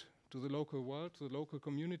gate to the local world, to the local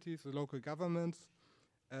communities, the local governments,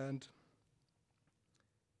 and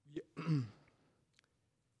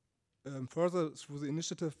further through the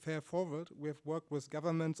initiative Fair Forward, we have worked with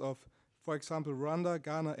governments of, for example, Rwanda,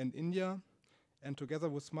 Ghana, and India, and together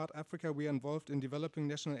with Smart Africa, we are involved in developing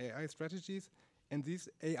national AI strategies, and these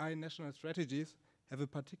AI national strategies have a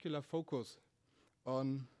particular focus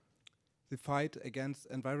on the fight against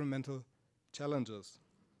environmental challenges.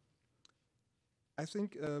 I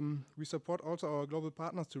think we support also our global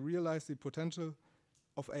partners to realize the potential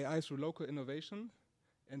of AI through local innovation.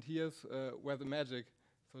 And here's where the magic,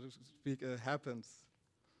 so to speak, happens.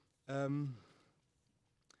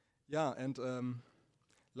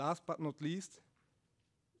 Last but not least,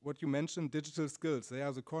 what you mentioned, digital skills. They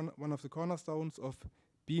are one of the cornerstones of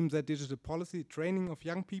BMZ digital policy, training of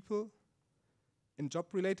young people in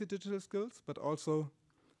job-related digital skills, but also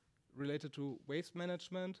related to waste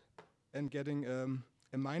management and getting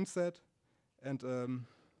a mindset and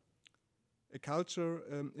a culture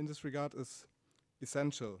in this regard is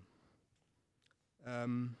essential.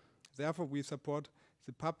 Therefore, we support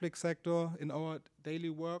the public sector in our daily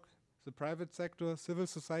work, the private sector, civil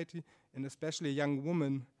society, and especially young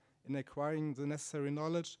women in acquiring the necessary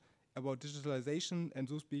knowledge about digitalization and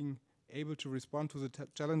thus being able to respond to the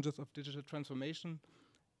challenges of digital transformation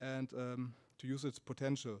and to use its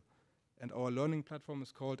potential. And our learning platform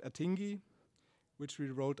is called Atingi, which we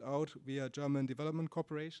rolled out via German Development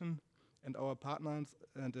Corporation and our partners,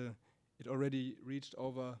 and it already reached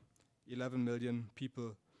over 11 million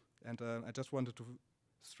people. And I just wanted to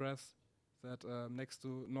stress that next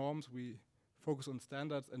to norms, we focus on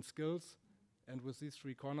standards and skills, and with these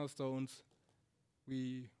three cornerstones,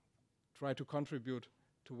 we try to contribute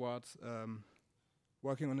towards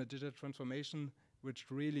working on a digital transformation which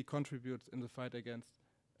really contributes in the fight against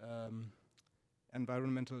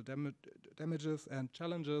environmental damages and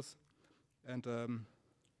challenges. And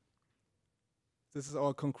this is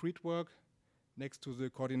our concrete work next to the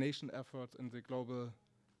coordination efforts in the global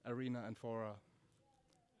arena and fora.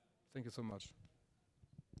 Thank you so much.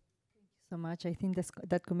 So much. I think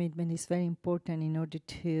that commitment is very important in order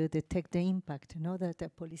to detect the impact, that the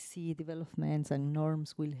policy developments and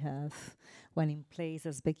norms will have when in place.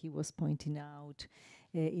 As Becky was pointing out,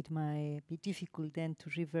 it might be difficult then to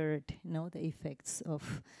revert, the effects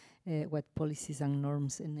of what policies and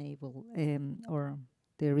norms enable or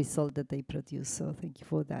the result that they produce. So thank you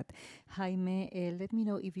for that. Jaime, let me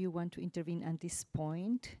know if you want to intervene at this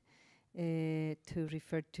point. To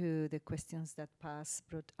refer to the questions that Paz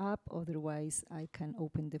brought up. Otherwise, I can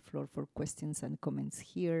open the floor for questions and comments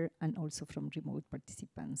here and also from remote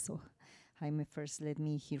participants. So, Jaime, first, let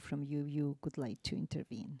me hear from you. You would like to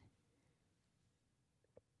intervene.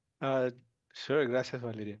 Sure, gracias,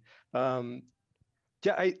 Valeria. I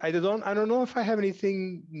don't know if I have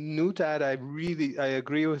anything new to add. I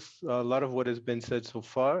agree with a lot of what has been said so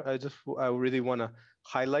far. I really want to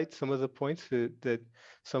highlight some of the points that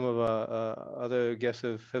some of other guests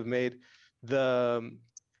have made. I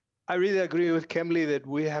really agree with Kemley that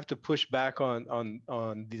we have to push back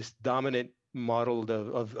on this dominant model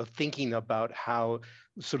of thinking about how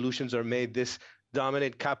solutions are made. This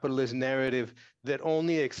dominant capitalist narrative that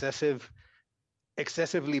only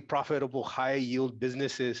excessively profitable, high-yield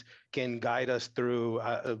businesses can guide us through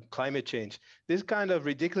climate change. This kind of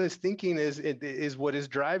ridiculous thinking is what is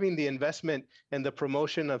driving the investment and the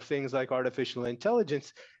promotion of things like artificial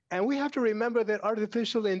intelligence. And we have to remember that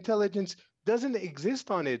artificial intelligence doesn't exist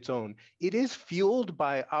on its own. It is fueled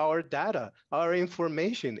by our data, our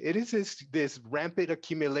information. It is this rampant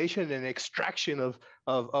accumulation and extraction of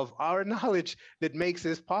our knowledge that makes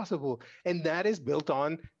this possible. And that is built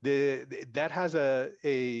on that has a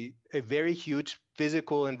very huge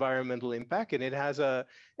physical environmental impact, and it has a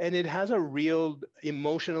real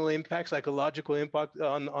emotional impact, psychological impact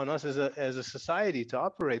on us as a society to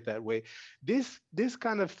operate that way. This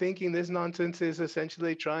kind of thinking, this nonsense, is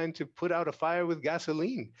essentially trying to put out a fire with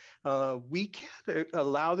gasoline. We can't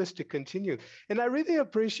allow this to continue. And I really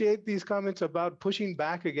appreciate these comments about pushing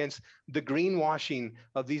back against the greenwashing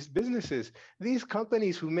of these businesses. These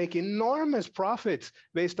companies who make enormous profits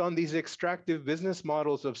based on these extractive business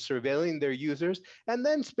models of surveilling their users, and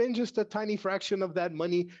then spend just a tiny fraction of that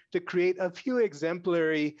money to create a few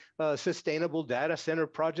exemplary sustainable data center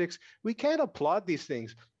projects. We can't applaud these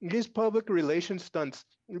things. These public relations stunts,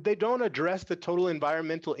 they don't address the total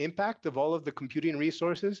environmental impact of all of the computing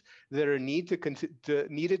resources that are needed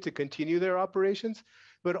to continue their operations.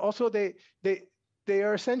 But also they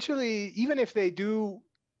are essentially, even if they do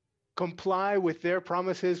comply with their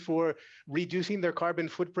promises for reducing their carbon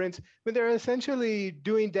footprints, but they're essentially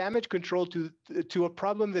doing damage control to a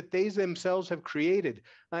problem that they themselves have created.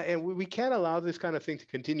 And we can't allow this kind of thing to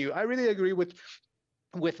continue. I really agree with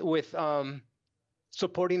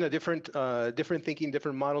supporting a different thinking,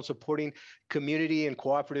 different models, supporting community and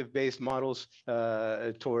cooperative-based models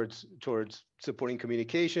towards supporting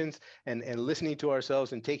communications and listening to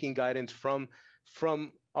ourselves and taking guidance from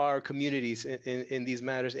our communities in these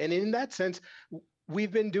matters. And in that sense,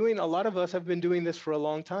 we've been doing, a lot of us have been doing this for a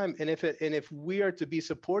long time. And if we are to be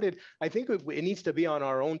supported, I think it needs to be on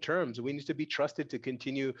our own terms. We need to be trusted to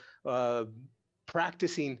continue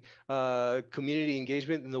practicing community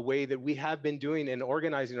engagement in the way that we have been doing and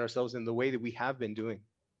organizing ourselves in the way that we have been doing.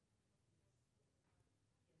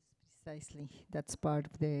 Precisely. That's part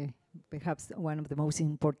of perhaps one of the most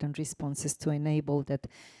important responses to enable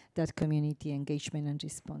that community engagement and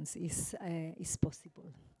response is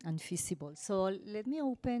possible and feasible. So let me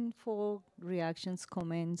open for reactions,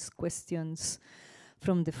 comments, questions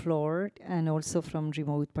from the floor and also from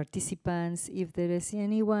remote participants. If there is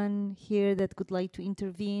anyone here that would like to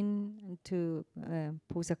intervene and to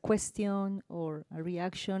pose a question or a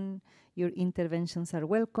reaction, your interventions are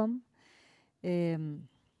welcome.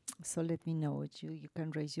 So let me know. You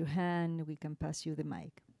can raise your hand. We can pass you the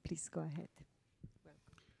mic. Please go ahead.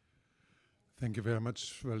 Thank you very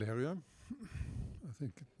much, Valeria. I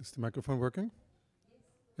think, is the microphone working?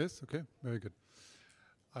 Yes. Yes? Okay, very good.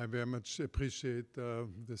 I very much appreciate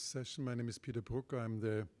this session. My name is Peter Brucker. I'm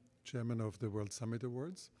the chairman of the World Summit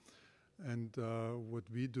Awards. And what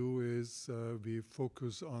we do is we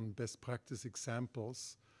focus on best practice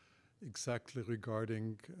examples exactly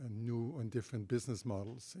regarding new and different business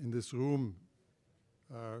models. In this room,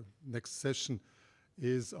 next session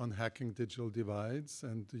is on hacking digital divides,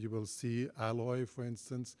 and you will see Alloy, for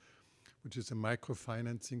instance, which is a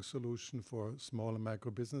microfinancing solution for small and micro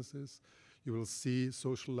businesses. You will see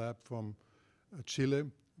Social Lab from Chile,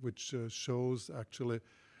 which shows actually,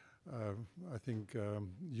 I think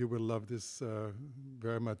you will love this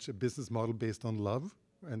very much, a business model based on love,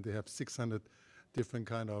 and they have 600 different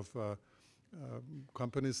kind of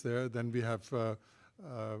companies there. Then we have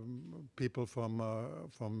people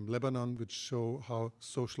from Lebanon, which show how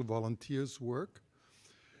social volunteers work.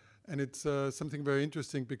 And it's something very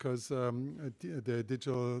interesting because the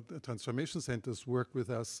digital transformation centers work with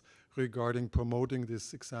us regarding promoting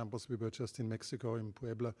these examples. We were just in Mexico, in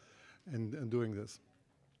Puebla, and doing this.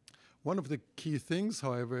 One of the key things,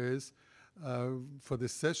 however, is for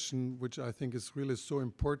this session, which I think is really so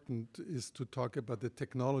important, is to talk about the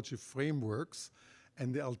technology frameworks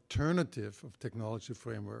and the alternative of technology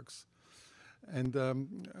frameworks. And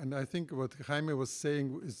I think what Jaime was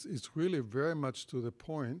saying is really very much to the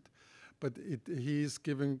point, but he's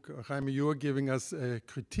giving, Jaime, you're giving us a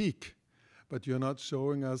critique, but you're not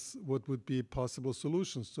showing us what would be possible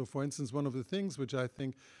solutions. So for instance, one of the things which I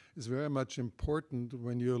think is very much important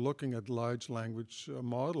when you're looking at large language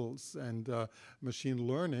models and machine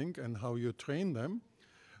learning and how you train them,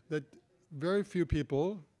 that very few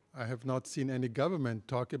people, I have not seen any government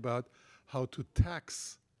talk about how to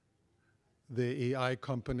tax the AI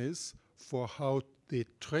companies for how they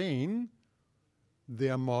train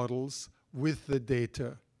their models with the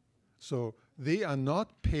data. So they are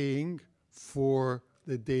not paying for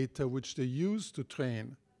the data which they use to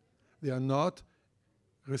train. They are not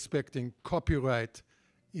respecting copyright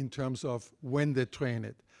in terms of when they train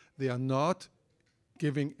it. They are not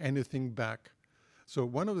giving anything back. So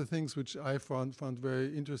one of the things which I found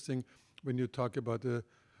very interesting when you talk about the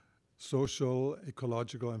social,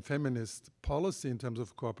 ecological, and feminist policy in terms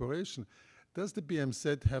of cooperation, does the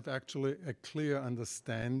BMZ have actually a clear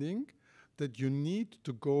understanding that you need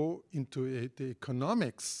to go into the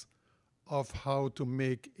economics of how to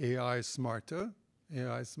make AI smarter,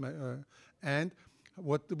 and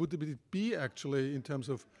what would it be actually in terms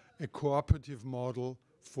of a cooperative model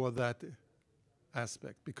for that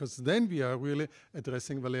aspect? Because then we are really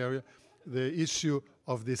addressing, Valeria, the issue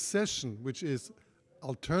of this session, which is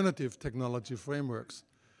alternative technology frameworks.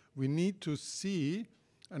 We need to see,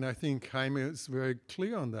 and I think Jaime is very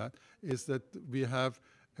clear on that, is that we have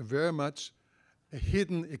a very much a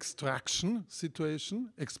hidden extraction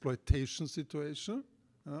situation, exploitation situation,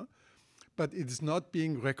 but it is not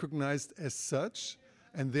being recognized as such,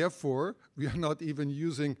 and therefore we are not even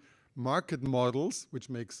using market models, which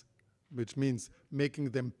means making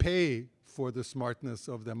them pay for the smartness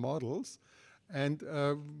of their models, and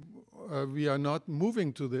we are not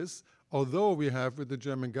moving to this, although we have with the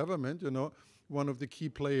German government, one of the key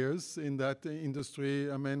players in that industry,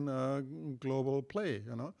 global play,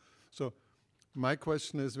 So my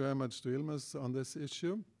question is very much to Ilmas on this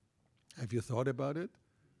issue. Have you thought about it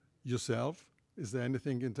yourself? Is there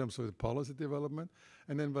anything in terms of the policy development?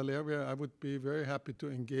 And then Valeria, I would be very happy to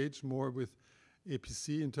engage more with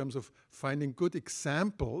APC in terms of finding good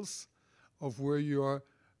examples of where you are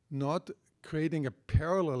not creating a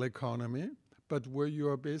parallel economy, but where you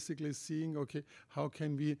are basically seeing, okay, how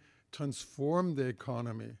can we transform the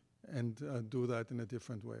economy and do that in a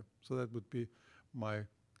different way? So that would be my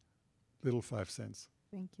little 5 cents.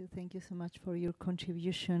 Thank you so much for your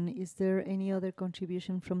contribution. Is there any other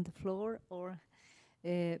contribution from the floor or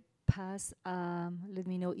let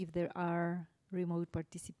me know if there are remote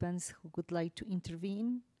participants who would like to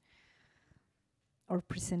intervene or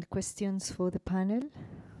present questions for the panel?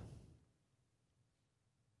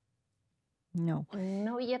 No.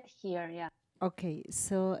 No yet here, yeah. Okay,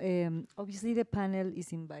 so obviously the panel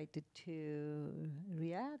is invited to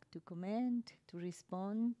react, to comment, to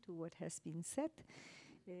respond to what has been said.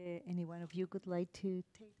 Any one of you would like to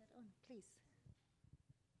take that on, please?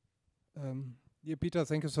 Yeah, Peter,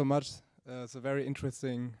 thank you so much. It's a very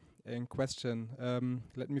interesting question.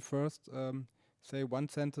 Let me first say one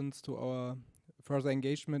sentence to our further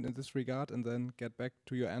engagement in this regard and then get back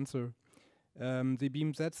to your answer. The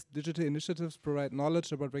BeamZ's digital initiatives provide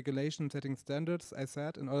knowledge about regulation setting standards, I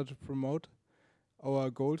said, in order to promote our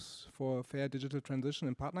goals for fair digital transition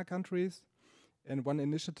in partner countries. And one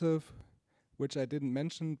initiative, which I didn't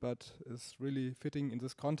mention but is really fitting in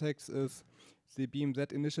this context, is the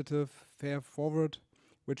BeamZ initiative Fair Forward,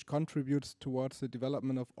 which contributes towards the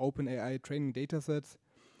development of open AI training datasets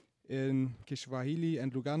in Kiswahili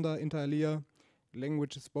and Luganda inter alia,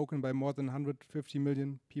 language is spoken by more than 150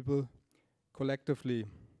 million people collectively.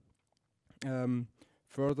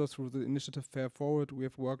 Further, through the initiative Fair Forward, we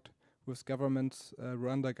have worked with governments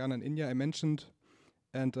Rwanda, Ghana, and India, I mentioned,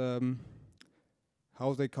 and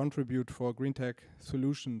how they contribute for green tech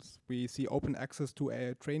solutions. We see open access to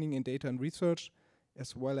AI training in data and research,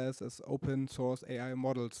 as well as open source AI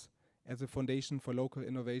models as a foundation for local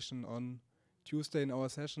innovation. On Tuesday in our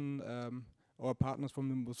session, our partners from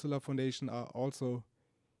the Mozilla Foundation are also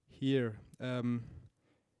here.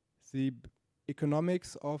 The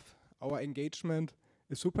economics of our engagement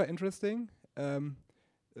is super interesting.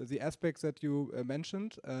 The aspects that you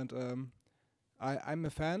mentioned, and I'm a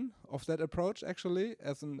fan of that approach actually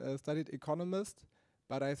as a studied economist,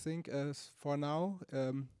 but I think for now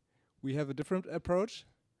we have a different approach,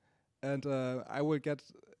 and I will get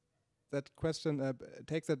that question,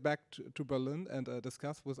 take that back to Berlin and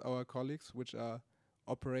discuss with our colleagues which are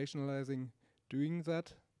operationalizing doing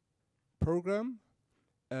that program,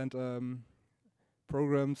 and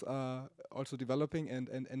programs are also developing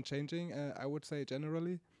and changing, I would say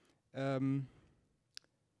generally.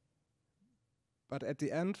 But at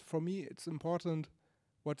the end, for me, it's important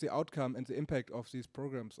what the outcome and the impact of these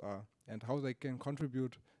programs are and how they can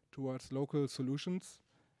contribute towards local solutions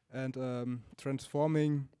and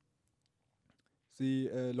transforming the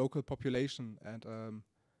local population, and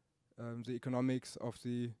the economics of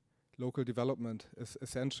the local development is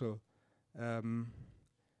essential.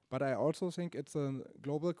 But I also think it's a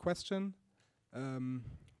global question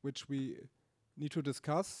which we need to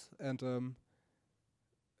discuss, and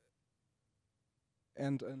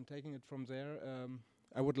taking it from there,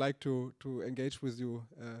 I would like to engage with you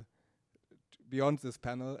beyond this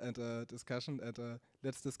panel and discussion, and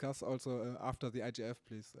let's discuss also after the IGF,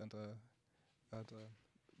 please, and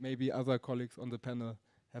maybe other colleagues on the panel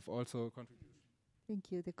have also contributed.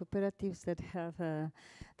 Thank you. The cooperatives that have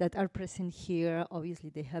that are present here, obviously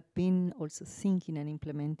they have been also thinking and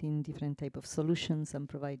implementing different type of solutions and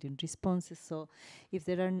providing responses. So if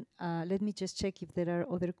there are, let me just check if there are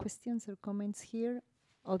other questions or comments here.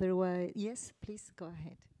 Otherwise, yes, please go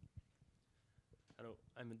ahead. Hello,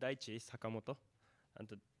 I'm Daichi Sakamoto, and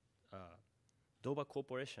Doba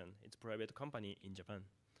Corporation, it's a private company in Japan.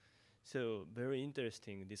 So very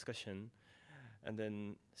interesting discussion, and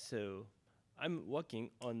then so I'm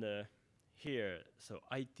working on the here, so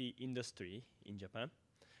IT industry in Japan.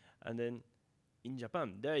 And then in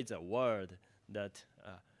Japan, there is a word that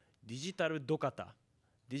digital dokata.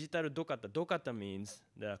 Digital dokata. Dokata means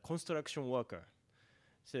the construction worker.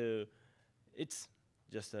 So it's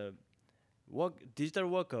just a digital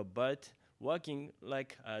worker, but working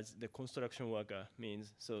like as the construction worker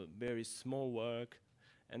means so very small work,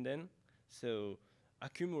 and then so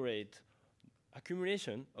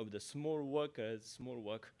accumulation of the small work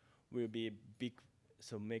will be big,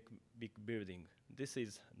 so make big building. This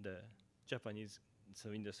is the Japanese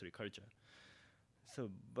industry culture.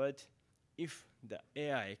 So, but if the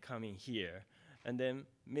AI coming here, and then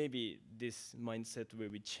maybe this mindset will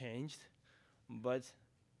be changed, but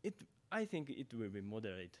I think it will be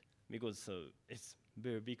moderate because so it's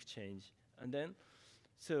very big change, and then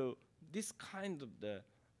so this kind of the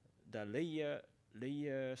layer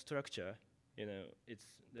structure. It's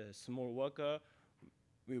the small worker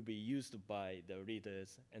will be used by the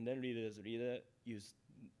leaders, and then leader use,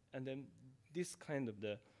 and then this kind of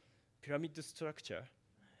the pyramid structure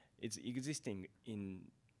is existing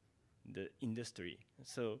in the industry.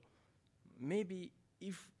 So maybe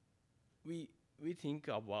if we think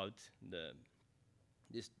about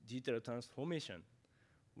this digital transformation,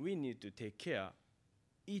 we need to take care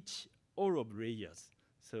all of layers.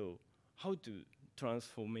 So how to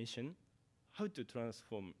transform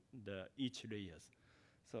the each layers.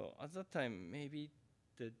 So at that time, maybe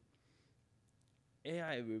the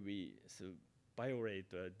AI will be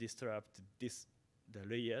violate or disrupt the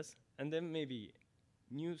layers, and then maybe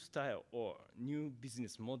new style or new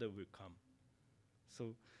business model will come.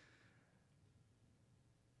 So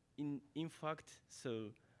in fact,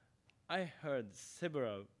 I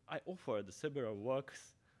offered several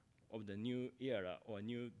works of the new era or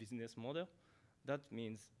new business model. That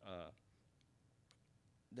means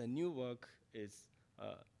the new work is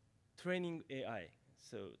training AI.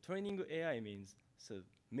 So training AI means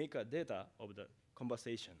make a data of the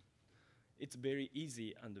conversation. It's very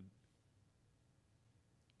easy, and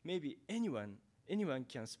maybe anyone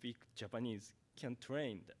can speak Japanese, can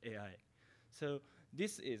train the AI. So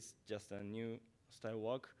this is just a new style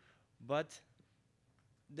work, but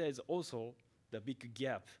there's also the big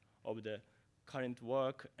gap of the current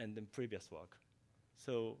work and the previous work.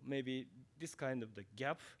 So maybe this kind of the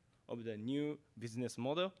gap of the new business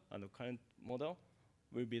model and the current model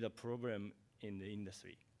will be the problem in the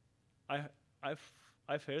industry. I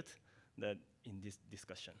felt that in this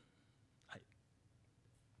discussion.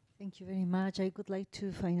 Thank you very much. I would like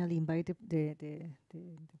to finally invite the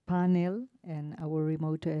panel and our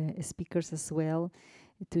remote speakers as well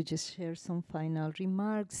to just share some final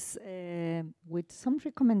remarks with some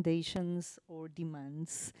recommendations or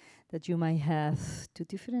demands that you might have to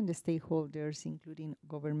different stakeholders, including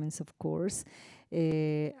governments, of course,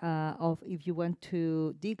 of if you want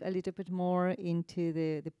to dig a little bit more into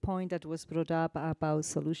the point that was brought up about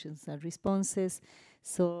solutions and responses.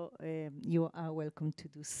 So you are welcome to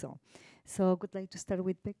do so. So I would like to start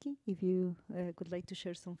with Becky, if you would like to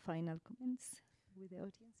share some final comments with the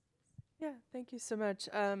audience. Yeah, thank you so much.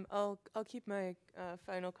 I'll keep my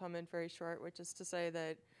final comment very short, which is to say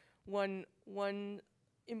that one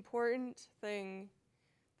important thing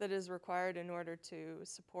that is required in order to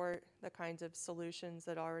support the kinds of solutions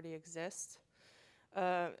that already exist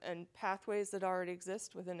and pathways that already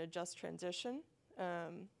exist within a just transition.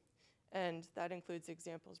 And that includes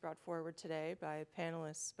examples brought forward today by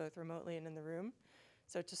panelists, both remotely and in the room.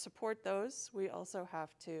 So to support those, we also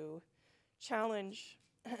have to challenge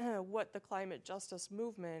what the climate justice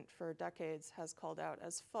movement for decades has called out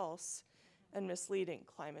as false and misleading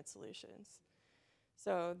climate solutions.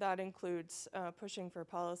 So that includes pushing for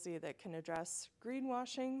policy that can address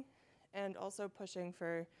greenwashing and also pushing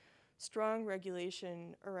for strong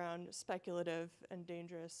regulation around speculative and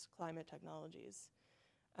dangerous climate technologies.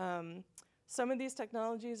 Some of these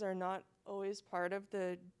technologies are not always part of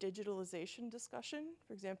the digitalization discussion,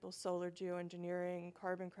 for example, solar geoengineering,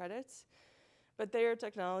 carbon credits, but they are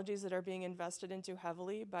technologies that are being invested into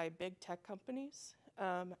heavily by big tech companies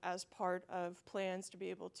as part of plans to be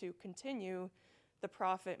able to continue the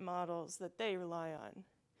profit models that they rely on.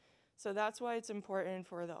 So that's why it's important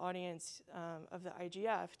for the audience of the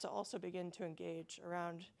IGF to also begin to engage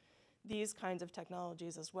around these kinds of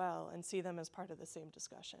technologies as well and see them as part of the same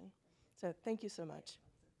discussion. So thank you so much.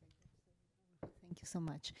 Thank you so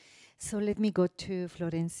much. So let me go to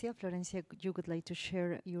Florencia. Florencia, you would like to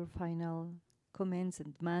share your final comments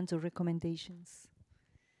and demands or recommendations?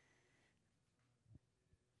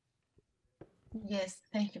 Yes,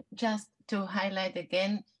 thank you. Just to highlight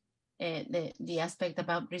again the aspect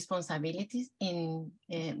about responsibilities in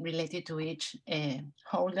related to each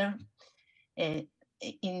holder.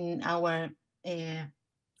 In our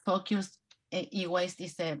focus, e-waste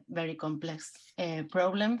is a very complex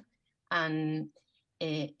problem, and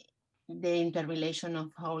the interrelation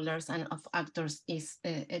of holders and of actors is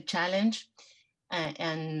a challenge,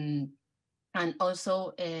 and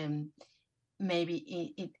also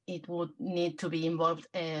maybe it would need to be involved.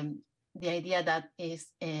 The idea that is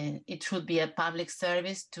it should be a public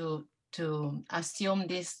service to assume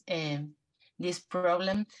this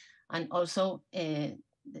problem, and also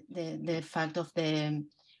the fact of the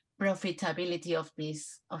profitability of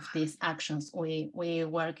these actions. We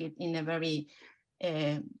work it in a very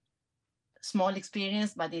small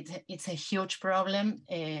experience, but it's a huge problem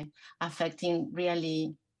affecting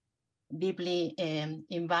really deeply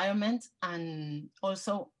environment, and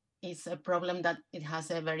also it's a problem that it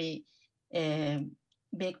has a very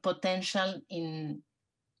big potential in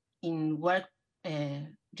work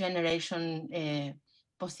generation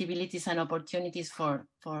possibilities and opportunities for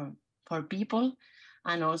people,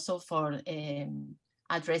 and also for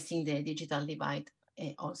addressing the digital divide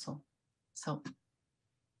also. So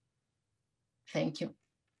thank you.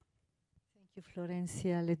 you,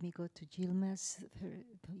 Florencia. Let me go to Yilmaz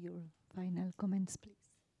for your final comments, please.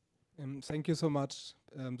 Thank you so much.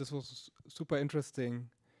 This was super interesting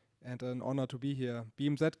and an honor to be here.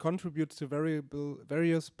 BMZ contributes to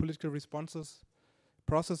various political responses,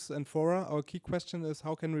 processes and fora. Our key question is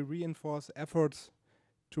how can we reinforce efforts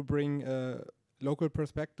to bring local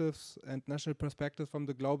perspectives and national perspectives from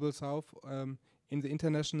the global south in the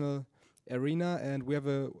international arena, and we have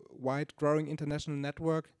a wide growing international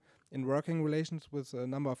network in working relations with a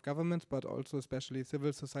number of governments, but also especially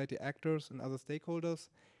civil society actors and other stakeholders,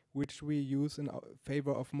 which we use in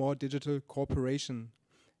favor of more digital cooperation.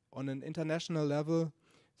 On an international level,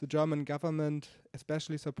 the German government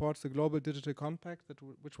especially supports the Global Digital Compact,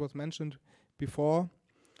 which was mentioned before,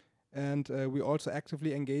 and we also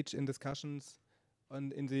actively engage in discussions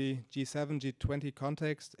in the G7, G20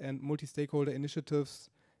 context and multi-stakeholder initiatives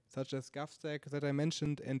such as GovStack that I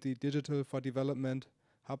mentioned and the Digital for Development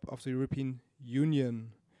Hub of the European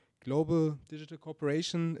Union. Global digital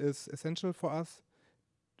cooperation is essential for us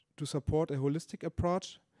to support a holistic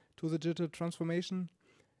approach to the digital transformation,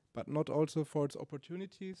 but not also for its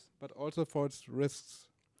opportunities, but also for its risks.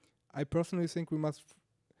 I personally think we must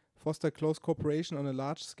foster close cooperation on a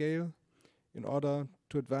large scale in order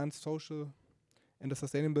to advance social and a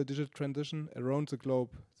sustainable digital transition around the globe.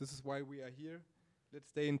 This is why we are here. Let's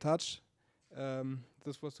stay in touch.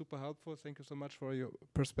 This was super helpful. Thank you so much for your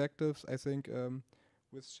perspectives. I think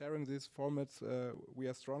with sharing these formats, we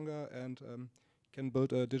are stronger and can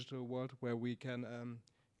build a digital world where we can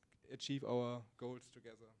achieve our goals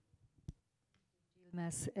together.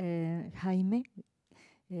 Yilmaz, Jaime,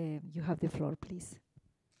 you have the floor, please.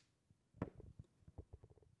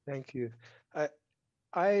 Thank you.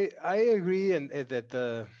 I agree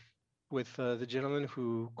that with the gentleman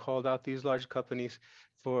who called out these large companies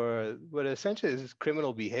for what essentially is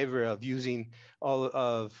criminal behavior of using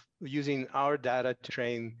our data to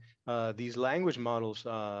train these language models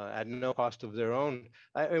at no cost of their own.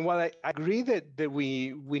 And while I agree that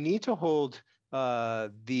we need to hold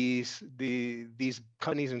these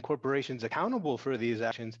companies and corporations accountable for these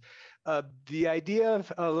actions, the idea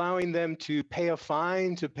of allowing them to pay a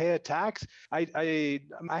fine, to pay a tax, I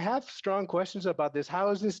have strong questions about this. How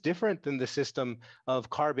is this different than the system of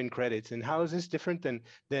carbon credits, and how is this different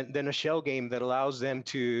than a shell game that allows them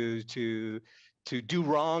to do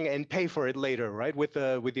wrong and pay for it later, right? With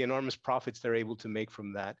the enormous profits they're able to make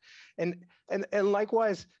from that, and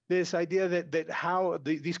likewise, this idea that how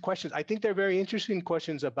these questions, I think they're very interesting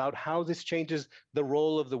questions about how this changes the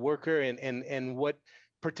role of the worker and what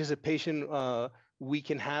participation we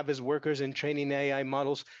can have as workers in training AI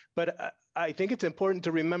models. But I think it's important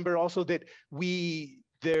to remember also that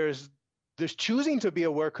there's choosing to be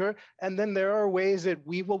a worker, and then there are ways that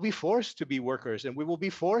we will be forced to be workers, and we will be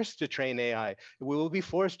forced to train AI. We will be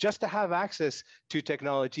forced just to have access to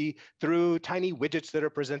technology through tiny widgets that are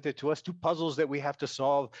presented to us, to puzzles that we have to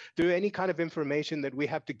solve, through any kind of information that we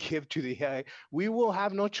have to give to the AI. We will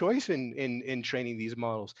have no choice in training these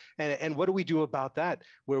models. And what do we do about that,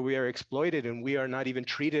 where we are exploited and we are not even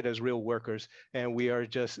treated as real workers, and we are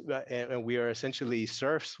just and we are essentially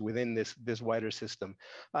serfs within this wider system?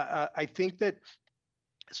 I think that,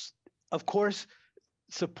 of course,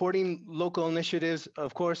 supporting local initiatives,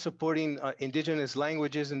 of course, supporting indigenous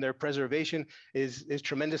languages and their preservation is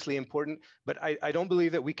tremendously important. But I don't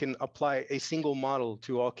believe that we can apply a single model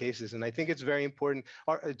to all cases. And I think it's very important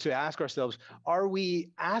to ask ourselves, are we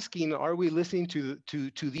listening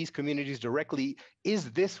to these communities directly?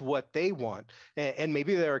 Is this what they want? And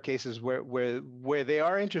maybe there are cases where they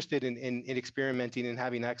are interested in experimenting and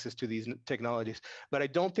having access to these technologies. But I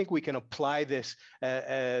don't think we can apply this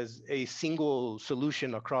as a single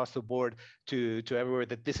solution across the board to everywhere,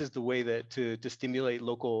 that this is the way that to stimulate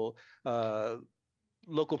local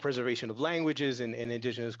preservation of languages and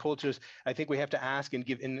indigenous cultures. I think we have to ask and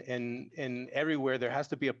give in everywhere there has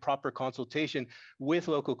to be a proper consultation with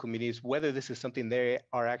local communities whether this is something they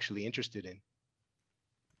are actually interested in.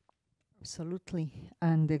 Absolutely.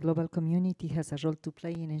 And the global community has a role to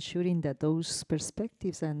play in ensuring that those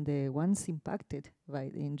perspectives and the ones impacted by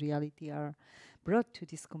in reality are brought to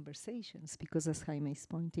these conversations, because as Jaime is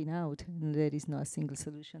pointing out, there is no a single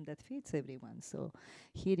solution that fits everyone. So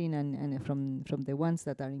hearing and from the ones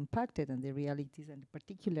that are impacted and the realities and the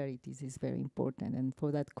particularities is very important. And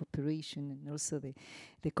for that cooperation and also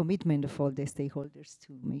the commitment of all the stakeholders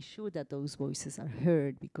to make sure that those voices are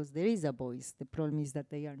heard, because there is a voice. The problem is that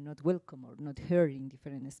they are not welcome or not heard in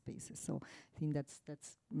different spaces. So I think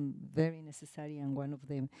that's very necessary and one of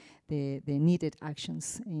the needed actions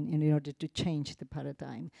actions in order to change the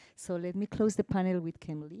paradigm. So let me close the panel with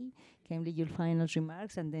Kemli. Kemli, your final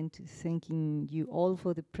remarks, and then to thanking you all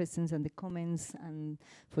for the presence and the comments and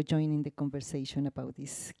for joining the conversation about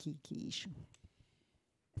this key issue.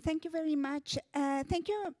 Thank you very much. Thank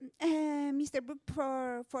you, Mr. Brook,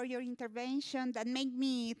 for your intervention that made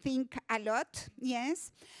me think a lot,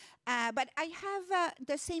 yes. But I have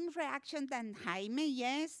the same reaction than Jaime,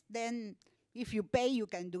 yes. Then if you pay, you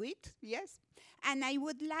can do it, yes. And I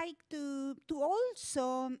would like to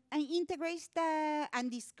also integrate and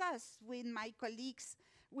discuss with my colleagues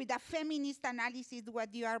with a feminist analysis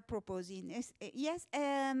what you are proposing. Yes,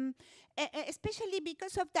 especially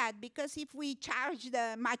because of that, because if we charge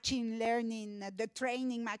the machine learning, the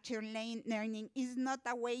training machine learning is not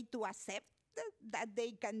a way to accept that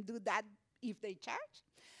they can do that if they charge.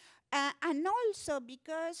 And also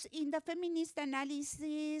because in the feminist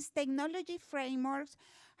analysis, technology frameworks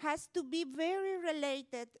has to be very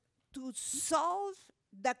related to solve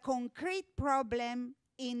the concrete problem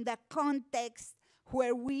in the context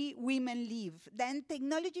where we women live. Then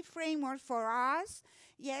technology frameworks for us,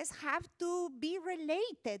 yes, have to be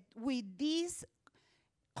related with this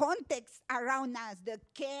context around us, the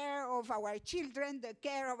care of our children, the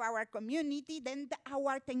care of our community. Then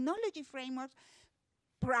our technology frameworks,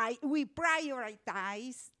 we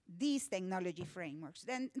prioritize these technology frameworks.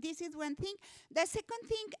 Then this is one thing. The second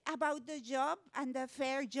thing about the job and the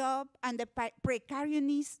fair job and the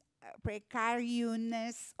precariousness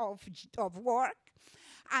of work,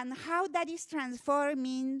 and how that is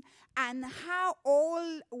transforming, and how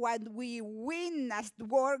all what we win as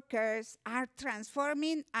workers are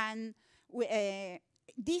transforming. And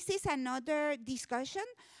this is another discussion.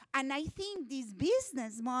 And I think this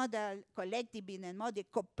business model, collective business model,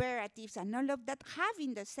 cooperatives, and all of that have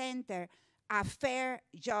in the center a fair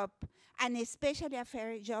job, and especially a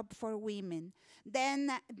fair job for women.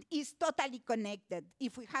 Then it's totally connected.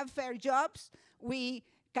 If we have fair jobs, we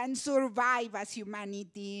can survive as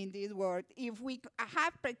humanity in this world. If we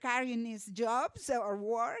have precarious jobs or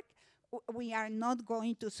work, we are not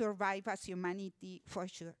going to survive as humanity for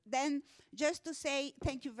sure. Then just to say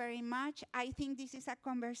thank you very much. I think this is a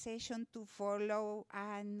conversation to follow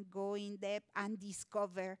and go in depth and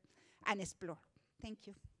discover and explore. Thank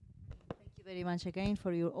you. Thank you very much again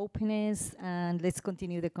for your openness, and let's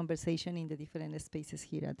continue the conversation in the different spaces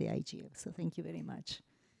here at the IGF. So thank you very much.